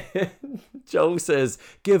 And Joe says,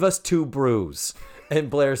 "Give us 2 brews." And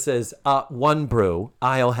Blair says, 1 brew.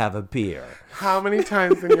 I'll have a beer. How many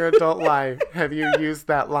times in your adult life have you used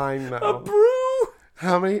that line though? Brew?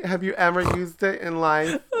 How many have you ever used it in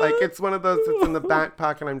life? Like it's one of those that's in the back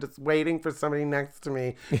pocket. I'm just waiting for somebody next to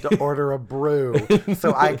me to order a brew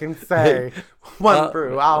so I can say, "1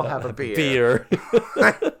 brew, I'll have a beer."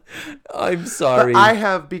 I'm sorry.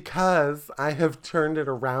 Because I have turned it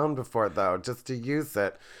around before though, just to use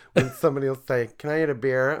it. When somebody will say, "Can I get a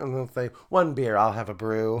beer?" And they'll say, "1 beer, I'll have a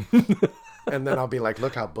brew." And then I'll be like,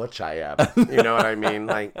 "Look how butch I am." You know what I mean?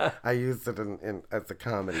 Like I use it in as a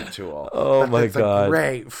comedy tool. Oh, my it's God. a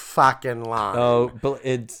great fucking line. Oh, but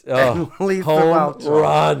it's Lisa home Whelchel.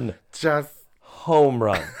 run. Just Home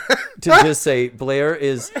run. To just say Blair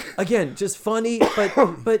is, again, just funny,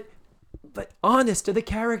 but honest to the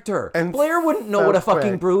character. And Blair wouldn't know so what a fucking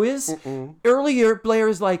quick. brew is. Earlier, Blair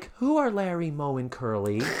is like, "Who are Larry, Moe, and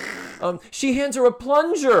Curly?" She hands her a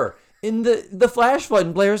plunger in the flash flood,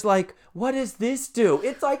 and Blair's like, "What does this do?"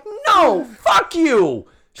 It's like, no, fuck you.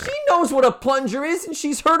 She knows what a plunger is, and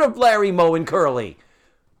she's heard of Larry, Moe, and Curly.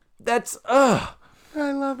 That's,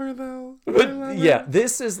 I love her though. I But love yeah, her.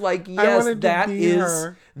 this is like, I yes, wanted to be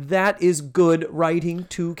her. that is good writing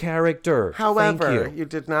to character. However, Thank you. you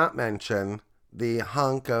did not mention the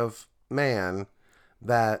hunk of man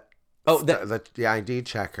that Oh, the ID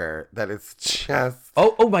checker that it's just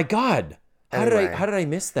oh my God. Anyway. How did I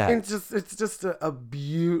miss that? it's just a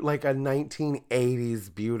like a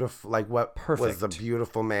 1980s beautiful, like what was a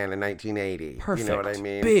beautiful man in 1980. Perfect. You know what I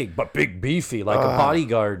mean? Big, but big beefy, like a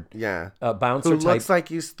bodyguard. Yeah. Bouncer Who type. looks like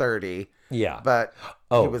he's 30. Yeah. But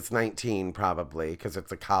he was 19 probably because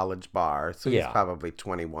it's a college bar. So he's Yeah. probably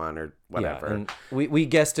 21 or whatever. Yeah, and we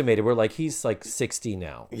guesstimated. We're like, he's like 60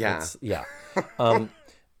 now. Yeah. Yeah.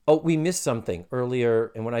 Oh, we missed something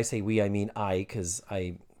earlier. And when I say we, I mean I, because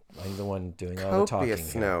I'm the one doing all the talking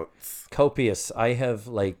Copious here. notes. Copious. I have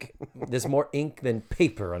like, there's more ink than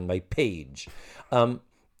paper on my page. The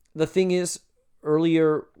thing is,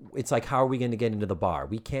 earlier, it's like, how are we going to get into the bar?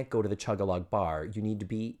 We can't go to the Chug-a-Lug bar. You need to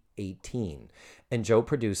be 18. And Joe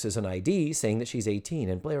produces an ID saying that she's 18.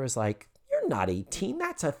 And Blair is like, you're not 18.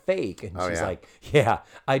 That's a fake. And she's like, yeah,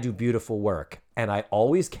 I do beautiful work. And I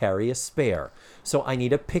always carry a spare. So I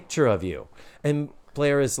need a picture of you. And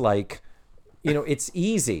Blair is like, you know, it's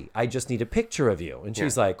easy. I just need a picture of you. And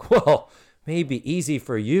she's like, well, maybe easy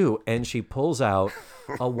for you. And she pulls out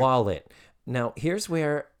a wallet. Now, here's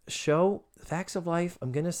where show facts of life.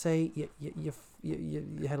 I'm going to say you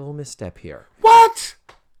had a little misstep here. What?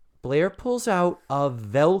 Blair pulls out a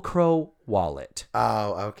Velcro wallet.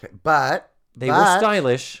 Oh, okay. But They were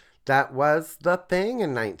stylish. That was the thing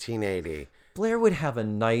in 1980. Blair would have a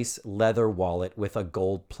nice leather wallet with a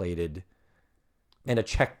gold-plated and a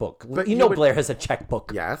checkbook. But you know Blair has a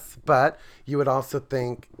checkbook. Yes, but you would also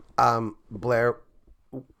think Blair,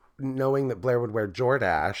 knowing that Blair would wear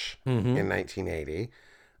Jordache in 1980,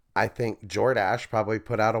 I think Jordache probably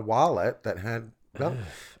put out a wallet that had...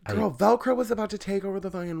 Velcro was about to take over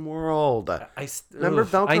the fucking world. Remember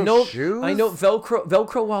Velcro shoes? I know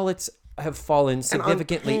Velcro wallets have fallen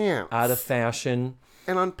significantly out of fashion.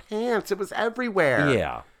 And on pants, it was everywhere.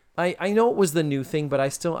 Yeah. I know it was the new thing, but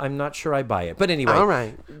I'm not sure I buy it. But anyway, all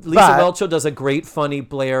right. Lisa Welcho does a great, funny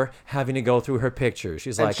Blair having to go through her pictures.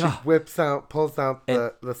 She's like, she pulls out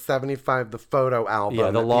the 75, the photo album.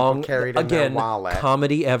 Yeah, the that long, people carried in again, their wallet.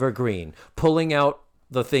 comedy evergreen, pulling out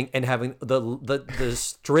the thing and having the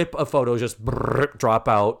strip of photos just drop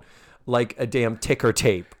out like a damn ticker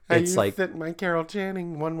tape. It's like at my Carol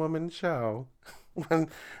Channing one-woman show. When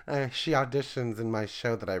she auditions in my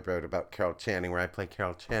show that I wrote about Carol Channing, where I play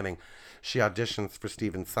Carol Channing, she auditions for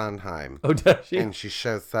Stephen Sondheim. Oh, does she? And she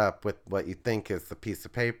shows up with what you think is a piece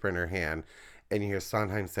of paper in her hand. And you hear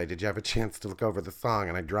Sondheim say, "Did you have a chance to look over the song?"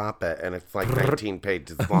 And I drop it, and it's like 19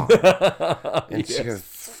 pages long. And she goes,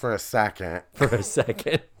 for a second.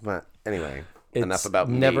 But anyway, enough about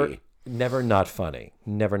me. Never not funny.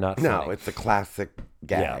 Never not funny. No, it's a classic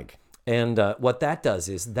gag. Yeah. And what that does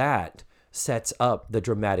is that sets up the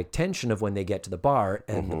dramatic tension of when they get to the bar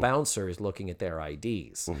and the bouncer is looking at their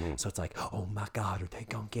IDs. So it's like, oh my God, are they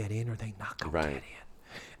going to get in or are they not going to get in?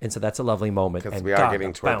 And so that's a lovely moment. Because we are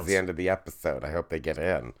getting towards the end of the episode. I hope they get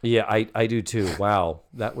in. Yeah, I do too. Wow.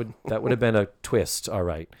 That would have been a twist. All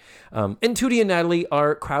right. And Tootie and Natalie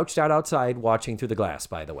are crouched out outside watching through the glass,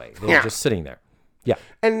 by the way. They're just sitting there. Yeah.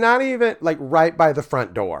 And not even like right by the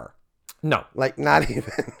front door. No. Like not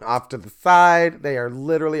even off to the side. They are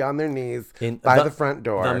literally on their knees by the front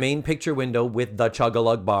door. The main picture window with the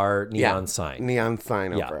Chug-a-Lug bar neon sign. Neon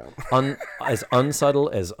sign over them. As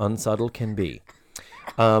unsubtle can be.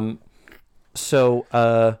 So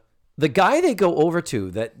the guy they go over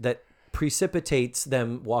to that precipitates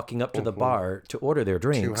them walking up to the bar to order their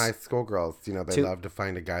drinks. Two high school girls. You know, they love to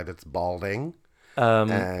find a guy that's balding.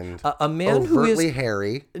 And a man who is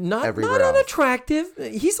hairy, not unattractive.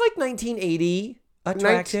 He's like 1980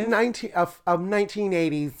 attractive.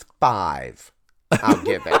 1980s 5. I'll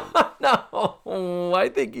give it. No, I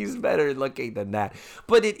think he's better looking than that.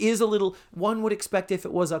 But it is a little. One would expect if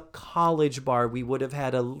it was a college bar, we would have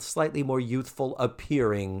had a slightly more youthful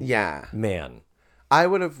appearing man. I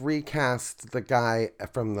would have recast the guy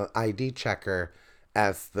from the ID checker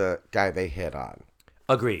as the guy they hit on.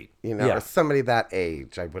 Agreed. You know, or somebody that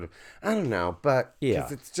age, I would have. I don't know, but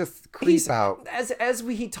because it's just out. As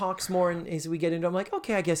he talks more and as we get into, I'm like,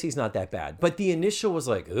 okay, I guess he's not that bad. But the initial was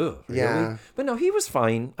like, ugh, really? Yeah. But no, he was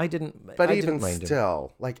fine. I didn't. But I even didn't mind still,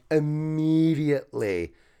 him. like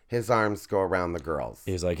immediately, his arms go around the girls.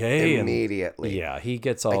 He's like, hey, immediately. He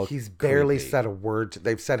gets all. Like he's barely creepy. said a word.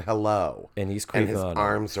 They've said hello, and he's creeping and his on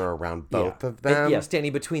arms are around both of them. And,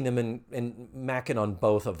 standing between them and macking on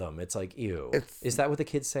both of them. It's like, ew. Is that what the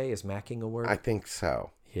kids say? Is macking a word? I think so.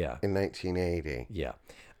 Yeah. In 1980. Yeah.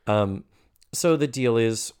 So the deal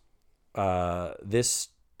is, this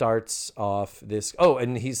starts off this. Oh,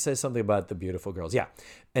 and he says something about the beautiful girls. Yeah,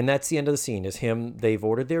 and that's the end of the scene. Is him? They've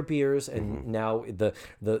ordered their beers, and now the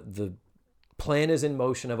plan is in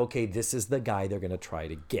motion. Of okay, this is the guy they're gonna try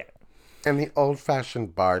to get. And the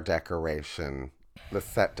old-fashioned bar decoration, the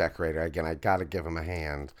set decorator, again, I got to give him a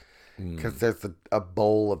hand. Because there's a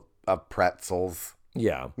bowl of pretzels.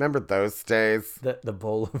 Yeah. Remember those days? The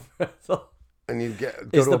bowl of pretzel. And you'd go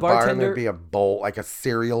Is to the a bar and bartender- there'd be a bowl, like a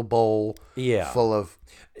cereal bowl full of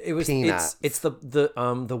peanuts. It's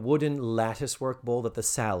the wooden lattice work bowl that the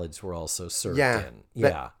salads were also served in.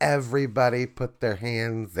 That everybody put their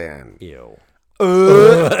hands in. Ew.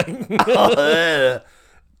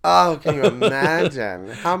 Oh, can you imagine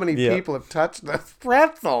how many people have touched those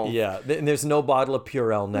pretzels? Yeah, and there's no bottle of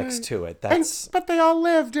Purell next to it. But they all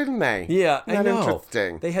lived, didn't they? Yeah, Isn't I that know.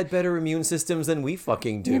 interesting? They had better immune systems than we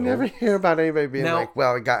fucking do. You never hear about anybody being Now- like,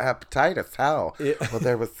 well, he got hepatitis. How? Yeah. Well,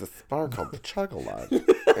 there was this bar called the Chug-a-Lot,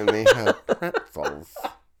 and they had pretzels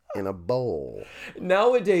in a bowl.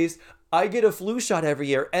 Nowadays, I get a flu shot every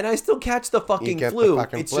year, and I still catch the fucking get the flu.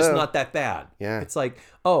 fucking It's flu. just not that bad. Yeah. It's like,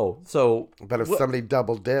 oh, so... But if somebody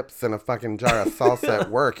double dips in a fucking jar of salsa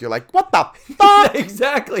at work, you're like, what the fuck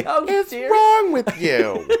Exactly. How is dare wrong with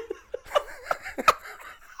you?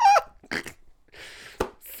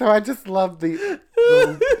 So I just love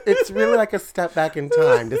it's really like a step back in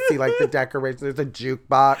time to see like the decorations. There's a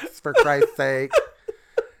jukebox, for Christ's sake.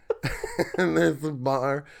 And there's a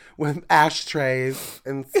bar with ashtrays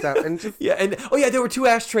and stuff. And just Yeah, and there were two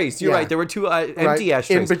ashtrays. You're Yeah. right. There were two empty right,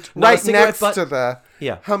 ashtrays. Not a right cigarette next butt- to the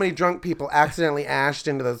Yeah. how many drunk people accidentally ashed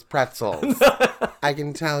into those pretzels. I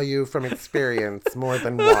can tell you from experience more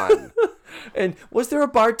than one. And was there a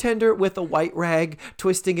bartender with a white rag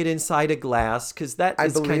twisting it inside a glass? Because that I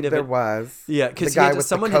is believe kind of there was. Yeah, 'cause the guy with with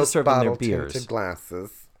someone the had to Coke serve them their bottle beers. tinted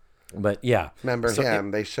glasses. But yeah, Remember So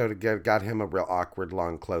him? They got him a real awkward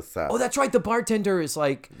long close up. Oh, that's right. The bartender is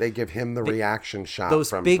like They give him the reaction shot those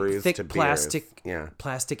from big, bruise thick to beers.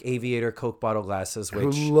 plastic aviator Coke bottle glasses. Who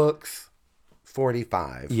Which looks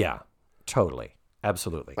 45. yeah, totally,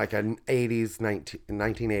 absolutely. Like an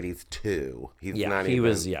 1980s too. He's Yeah, not he even.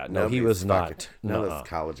 was- yeah, no, he nobody's was fucking- not. None of Nuh-uh. those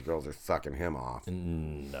college girls are sucking him off.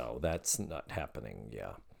 No, that's not happening.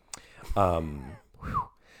 Yeah. Whew.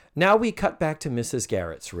 Now we cut back to Mrs.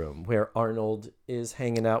 Garrett's room where Arnold is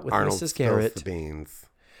hanging out with Arnold Mrs. spills Garrett. the beans.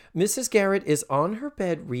 Mrs. Garrett is on her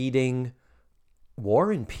bed reading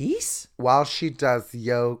War and Peace? While she does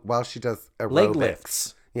aerobics. Leg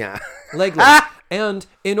lifts. Yeah. Leg lifts. And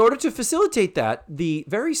in order to facilitate that, the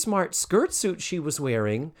very smart skirt suit she was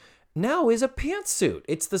wearing now is a pantsuit.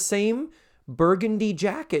 It's the same burgundy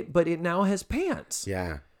jacket, but it now has pants.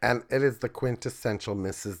 Yeah. And it is the quintessential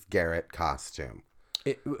Mrs. Garrett costume.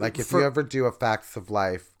 Like if for- you ever do a Facts of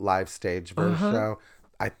Life live stage verse show,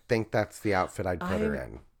 I think that's the outfit I'd put her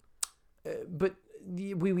in. But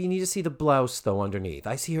we need to see the blouse, though, underneath.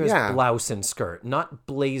 I see her Yeah. as blouse and skirt, not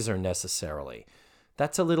blazer necessarily.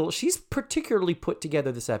 That's a little... She's particularly put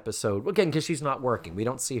together this episode. Again, because she's not working. We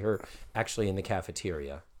don't see her actually in the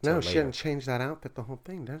cafeteria. till No, she later. didn't change that outfit the whole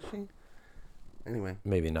thing, does she? Anyway.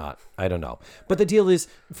 Maybe not. I don't know. But the deal is,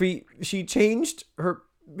 she changed her...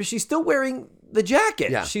 She's still wearing the jacket.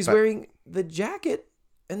 Yeah, She's but- wearing the jacket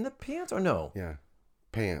and the pants, or no? Yeah.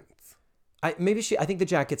 Pants. I think the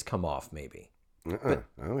jacket's come off, maybe. I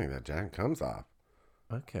don't think that jacket comes off.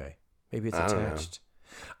 Okay. Maybe it's I don't know. attached.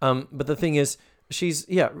 But the thing is, she's,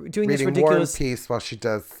 doing this Reading ridiculous War and Peace while she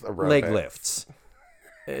does aerobics. leg lifts.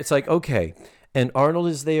 It's like, okay. And Arnold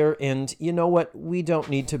is there, and you know what? We don't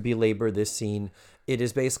need to belabor this scene. It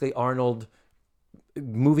is basically Arnold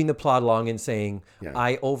moving the plot along and saying, Yeah.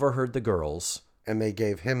 I overheard the girls. And they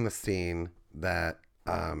gave him the scene that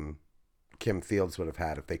Kim Fields would have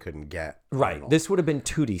had if they couldn't get Right. Arnold. This would have been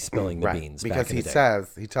Tootie spilling the Right. beans. Because back in he the day.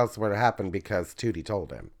 says, he tells what happened because Tootie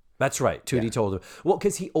told him. That's right. Tootie told him. Well,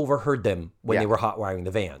 because he overheard them when they Yeah. were hot wiring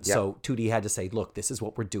the van. Yeah. So Tootie had to say, look, this is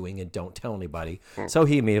what we're doing and don't tell anybody. Hmm. So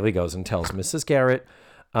he immediately goes and tells Mrs. Garrett.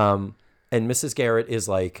 And Mrs. Garrett is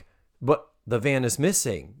like, but the van is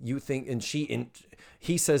missing. You think, and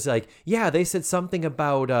he says like, yeah, they said something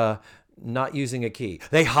about not using a key.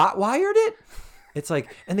 They hot wired it? It's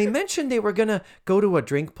like, and they mentioned they were going to go to a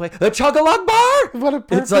drink place. The Chug-a-Lug bar? What a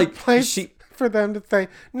perfect It's like, place for them to say,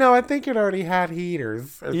 no, I think it already had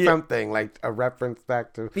heaters or Yeah. something, like a reference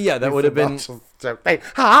back to... Yeah, that would have been-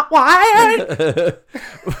 Hot wired!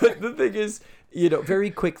 But the thing is,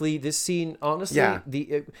 very quickly, this scene, honestly, Yeah.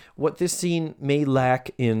 what this scene may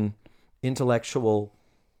lack in intellectual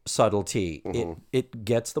subtlety, it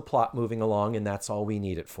gets the plot moving along, and that's all we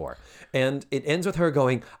need it for. And it ends with her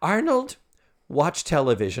going, Arnold, watch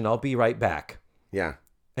television. I'll be right back. Yeah.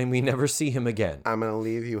 And we never see him again. I'm going to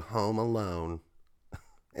leave you home alone.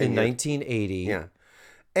 In 1980. Yeah.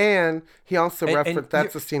 And he also And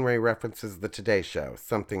that's the scene where he references the Today Show.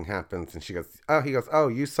 Something happens and he goes, oh,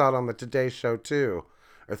 you saw it on the Today Show too,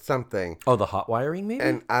 or something. Oh, the hot wiring maybe?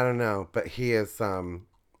 And I don't know, but he is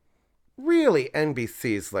really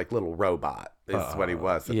NBC's like little robot is what he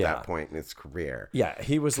was at that point in his career. Yeah,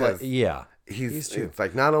 he was like, yeah. It's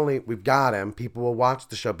like, not only we've got him, people will watch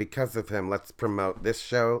the show because of him. Let's promote this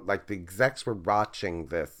show. Like the execs were watching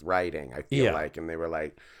this writing, I feel like, and they were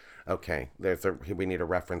like, okay, we need a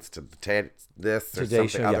reference to this or Today something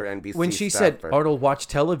show, other NBC When she stuff said Arnold watched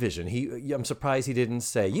television, I'm surprised he didn't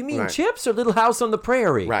say, you mean Chips or Little House on the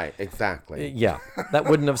Prairie? Right, exactly. Yeah, that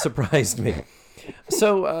wouldn't have surprised me.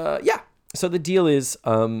 So, so the deal is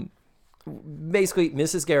basically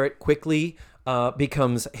Mrs. Garrett quickly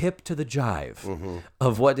becomes hip to the jive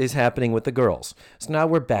of what is happening with the girls. So now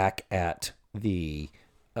we're back at the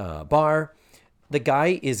bar. The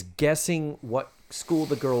guy is guessing what school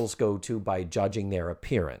the girls go to by judging their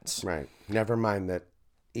appearance. Right. Never mind that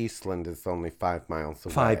Eastland is only 5 miles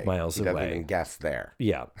away. 5 miles he away. He doesn't even guess there.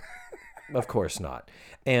 Yeah, of course not.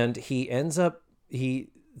 And he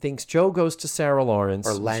thinks Joe goes to Sarah Lawrence.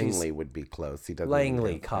 Or Langley would be close. He doesn't.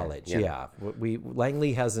 Langley College, yeah.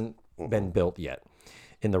 Langley hasn't been built yet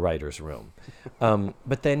in the writer's room.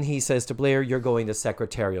 But then he says to Blair, you're going to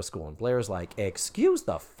secretarial school. And Blair's like, excuse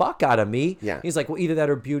the fuck out of me. Yeah. He's like, well, either that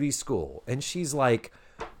or beauty school. And she's like,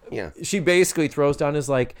 yeah. She basically throws down is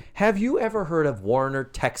like, have you ever heard of Warner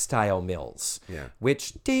Textile Mills? Yeah.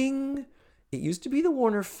 Which, ding, it used to be the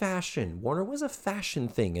Warner Fashion. Warner was a fashion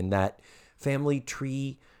thing in that Family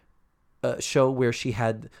Tree show where she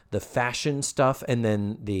had the fashion stuff and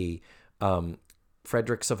then the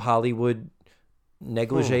Fredericks of Hollywood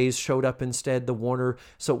negligees showed up instead. The Warner.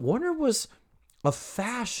 So Warner was a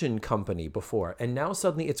fashion company before, and now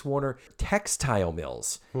suddenly it's Warner Textile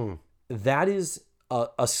Mills. That is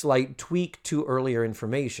a slight tweak to earlier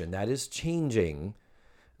information. That is changing.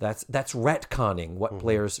 That's retconning what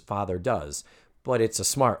Blair's father does, but it's a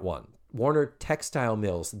smart one. Warner Textile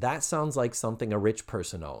Mills, that sounds like something a rich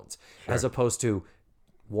person owns, as opposed to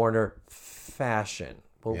Warner Fashion.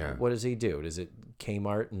 Well, what does he do? Does it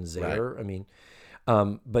Kmart and Zayre? Right. I mean,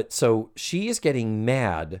 but so she is getting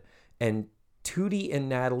mad, and Tootie and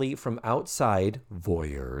Natalie from outside,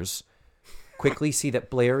 voyeurs, quickly see that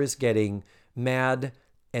Blair is getting mad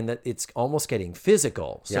and that it's almost getting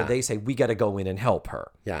physical. So they say, we got to go in and help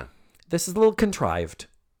her. Yeah. This is a little contrived.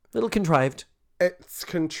 It's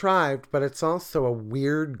contrived, but it's also a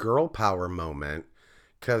weird girl power moment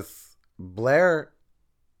because Blair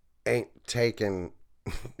ain't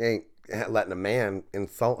letting a man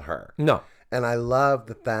insult her. No. And I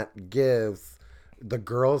love that gives the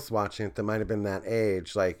girls watching it that might have been that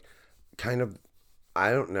age, like, kind of,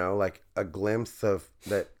 I don't know, like a glimpse of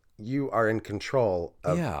that you are in control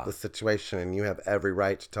of the situation and you have every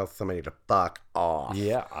right to tell somebody to fuck off.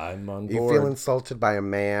 Yeah, I'm on board. You feel insulted by a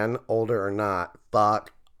man, older or not,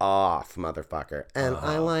 fuck off, motherfucker. And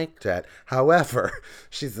I liked it. However,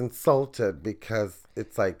 she's insulted because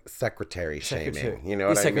it's like secretary shaming. You know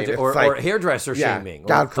what I mean? It's or hairdresser shaming.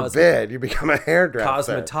 God forbid you become a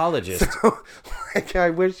hairdresser. Cosmetologist. So, like,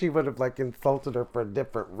 I wish he would have like insulted her for a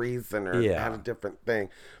different reason or had a different thing.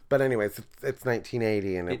 But anyways, it's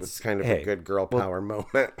 1980 and it was kind of a good girl power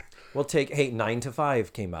moment. We'll take 9 to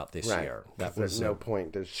 5 came out this year. That was no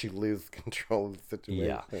point does she lose control of the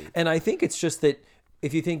situation. Yeah. And I think it's just that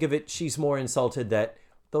if you think of it, she's more insulted that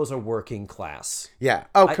those are working class. Yeah.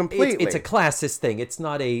 Oh, completely. It's a classist thing. It's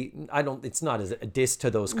not it's not as a diss to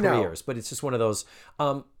those careers, but it's just one of those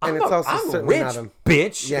I'm certainly rich, not a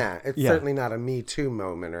bitch. Yeah, it's certainly not a Me Too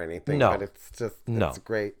moment or anything, but it's just it's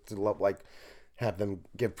great to like have them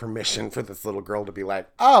give permission for this little girl to be like,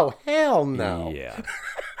 "Oh, hell no." Yeah.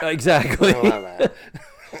 Exactly. I love that.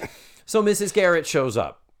 So Mrs. Garrett shows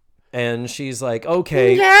up and she's like,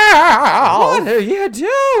 "Okay, what are you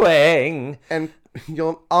doing?" And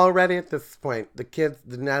you'll already at this point, the kids,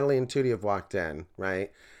 the Natalie and Tootie have walked in,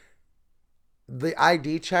 right? The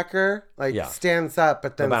ID checker stands up,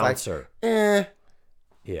 but then the it's bouncer. like,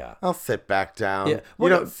 yeah, I'll sit back down. Yeah. You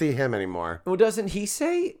don't see him anymore. Well, doesn't he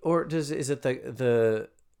say, or is it the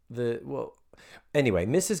well? Anyway,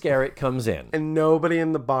 Mrs. Garrett comes in, and nobody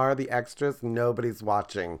in the bar, the extras, nobody's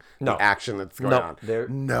watching the action that's going on.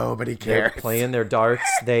 Nobody cares. They're playing their darts.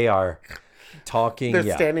 They are talking.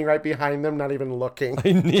 They're standing right behind them, not even looking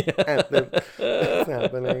at them. What's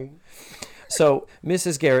happening? So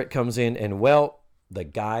Mrs. Garrett comes in, and the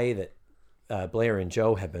guy that Blair and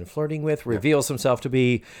Joe have been flirting with reveals himself to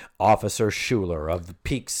be Officer Schuler of the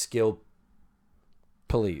Peakskill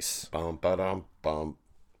police. Bum, ba-dum, bum.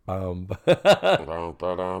 Um, Bum,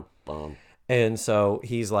 ba-dum, bum. and so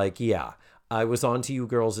he's like, yeah, I was on to you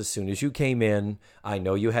girls as soon as you came in. I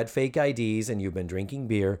know you had fake IDs and you've been drinking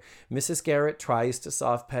beer. Mrs. Garrett tries to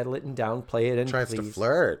soft pedal it and downplay it and Tries to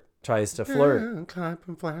flirt. Tries to flirt.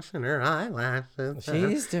 Clapping, flashing her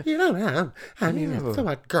eyelashes. You don't have. I mean, that's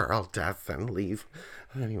what girl does and leave.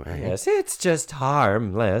 Anyway. Yes, it's just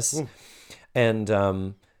harmless. And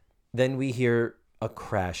then we hear a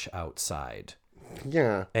crash outside.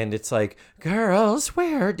 Yeah. And it's like, girls,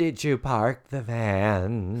 where did you park the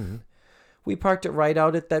van? We parked it right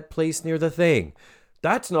out at that place near the thing.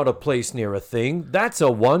 That's not a place near a thing. That's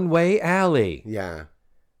a one-way alley. Yeah.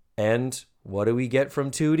 And what do we get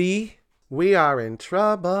from Tootie? We are in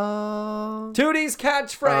trouble. Tootie's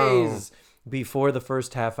catchphrase. Before the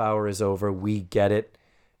first half hour is over, we get it.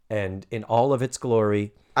 And in all of its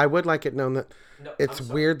glory. I would like it known that it's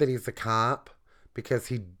weird that he's a cop because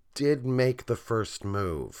he did make the first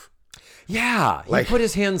move. Yeah, he put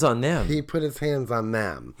his hands on them. He put his hands on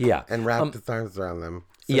them. Yeah. And wrapped his arms around them.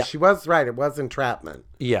 So yeah. She was right. It was entrapment.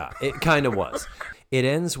 Yeah, it kind of was. It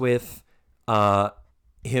ends with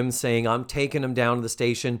him saying, I'm taking him down to the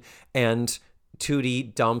station, and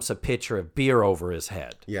Tootie dumps a pitcher of beer over his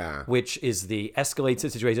head. Yeah. Which escalates the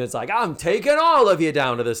situation. It's like, I'm taking all of you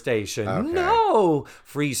down to the station. Okay. No!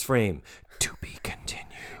 Freeze frame. To be continued.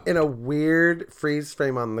 In a weird freeze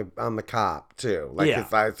frame on the cop too. Like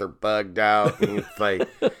his eyes are bugged out and he's like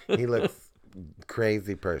he looks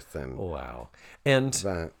crazy person. Wow. And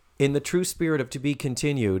in the true spirit of To Be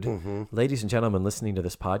Continued, ladies and gentlemen listening to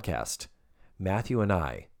this podcast, Matthew and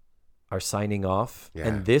I are signing off. Yeah.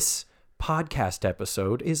 And this podcast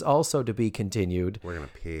episode is also to be continued. We're gonna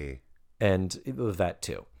pee. And that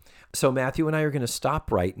too. So Matthew and I are gonna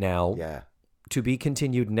stop right now. Yeah. To be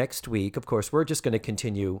continued next week. Of course, we're just going to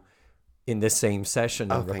continue in this same session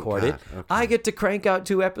and record it. Okay. I get to crank out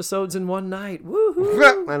 2 episodes in one night.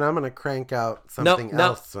 Woohoo! And I'm going to crank out something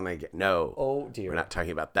else when I get... No. Oh, dear. We're not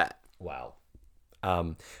talking about that. Wow.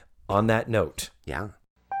 On that note. Yeah.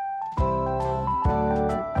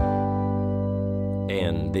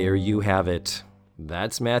 And there you have it.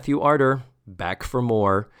 That's Matthew Arter, back for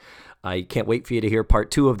more. I can't wait for you to hear part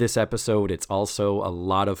 2 of this episode. It's also a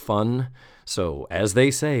lot of fun. So, as they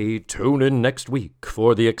say, tune in next week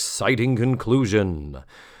for the exciting conclusion.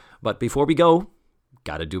 But before we go,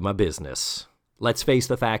 gotta do my business. Let's Face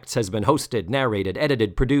the Facts has been hosted, narrated,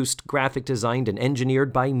 edited, produced, graphic designed, and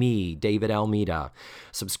engineered by me, David Almeida.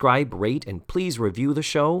 Subscribe, rate, and please review the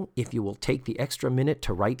show. If you will take the extra minute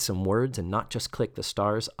to write some words and not just click the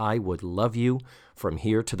stars, I would love you from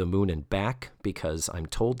here to the moon and back, because I'm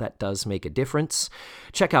told that does make a difference.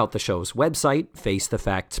 Check out the show's website,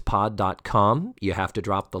 facethefactspod.com. You have to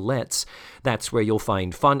drop the let's. That's where you'll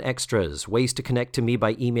find fun extras, ways to connect to me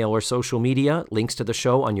by email or social media, links to the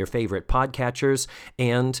show on your favorite podcatchers,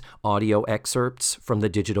 and audio excerpts from the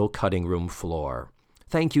digital cutting room floor.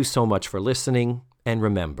 Thank you so much for listening, and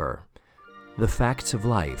remember, the facts of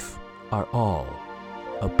life are all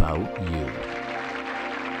about you.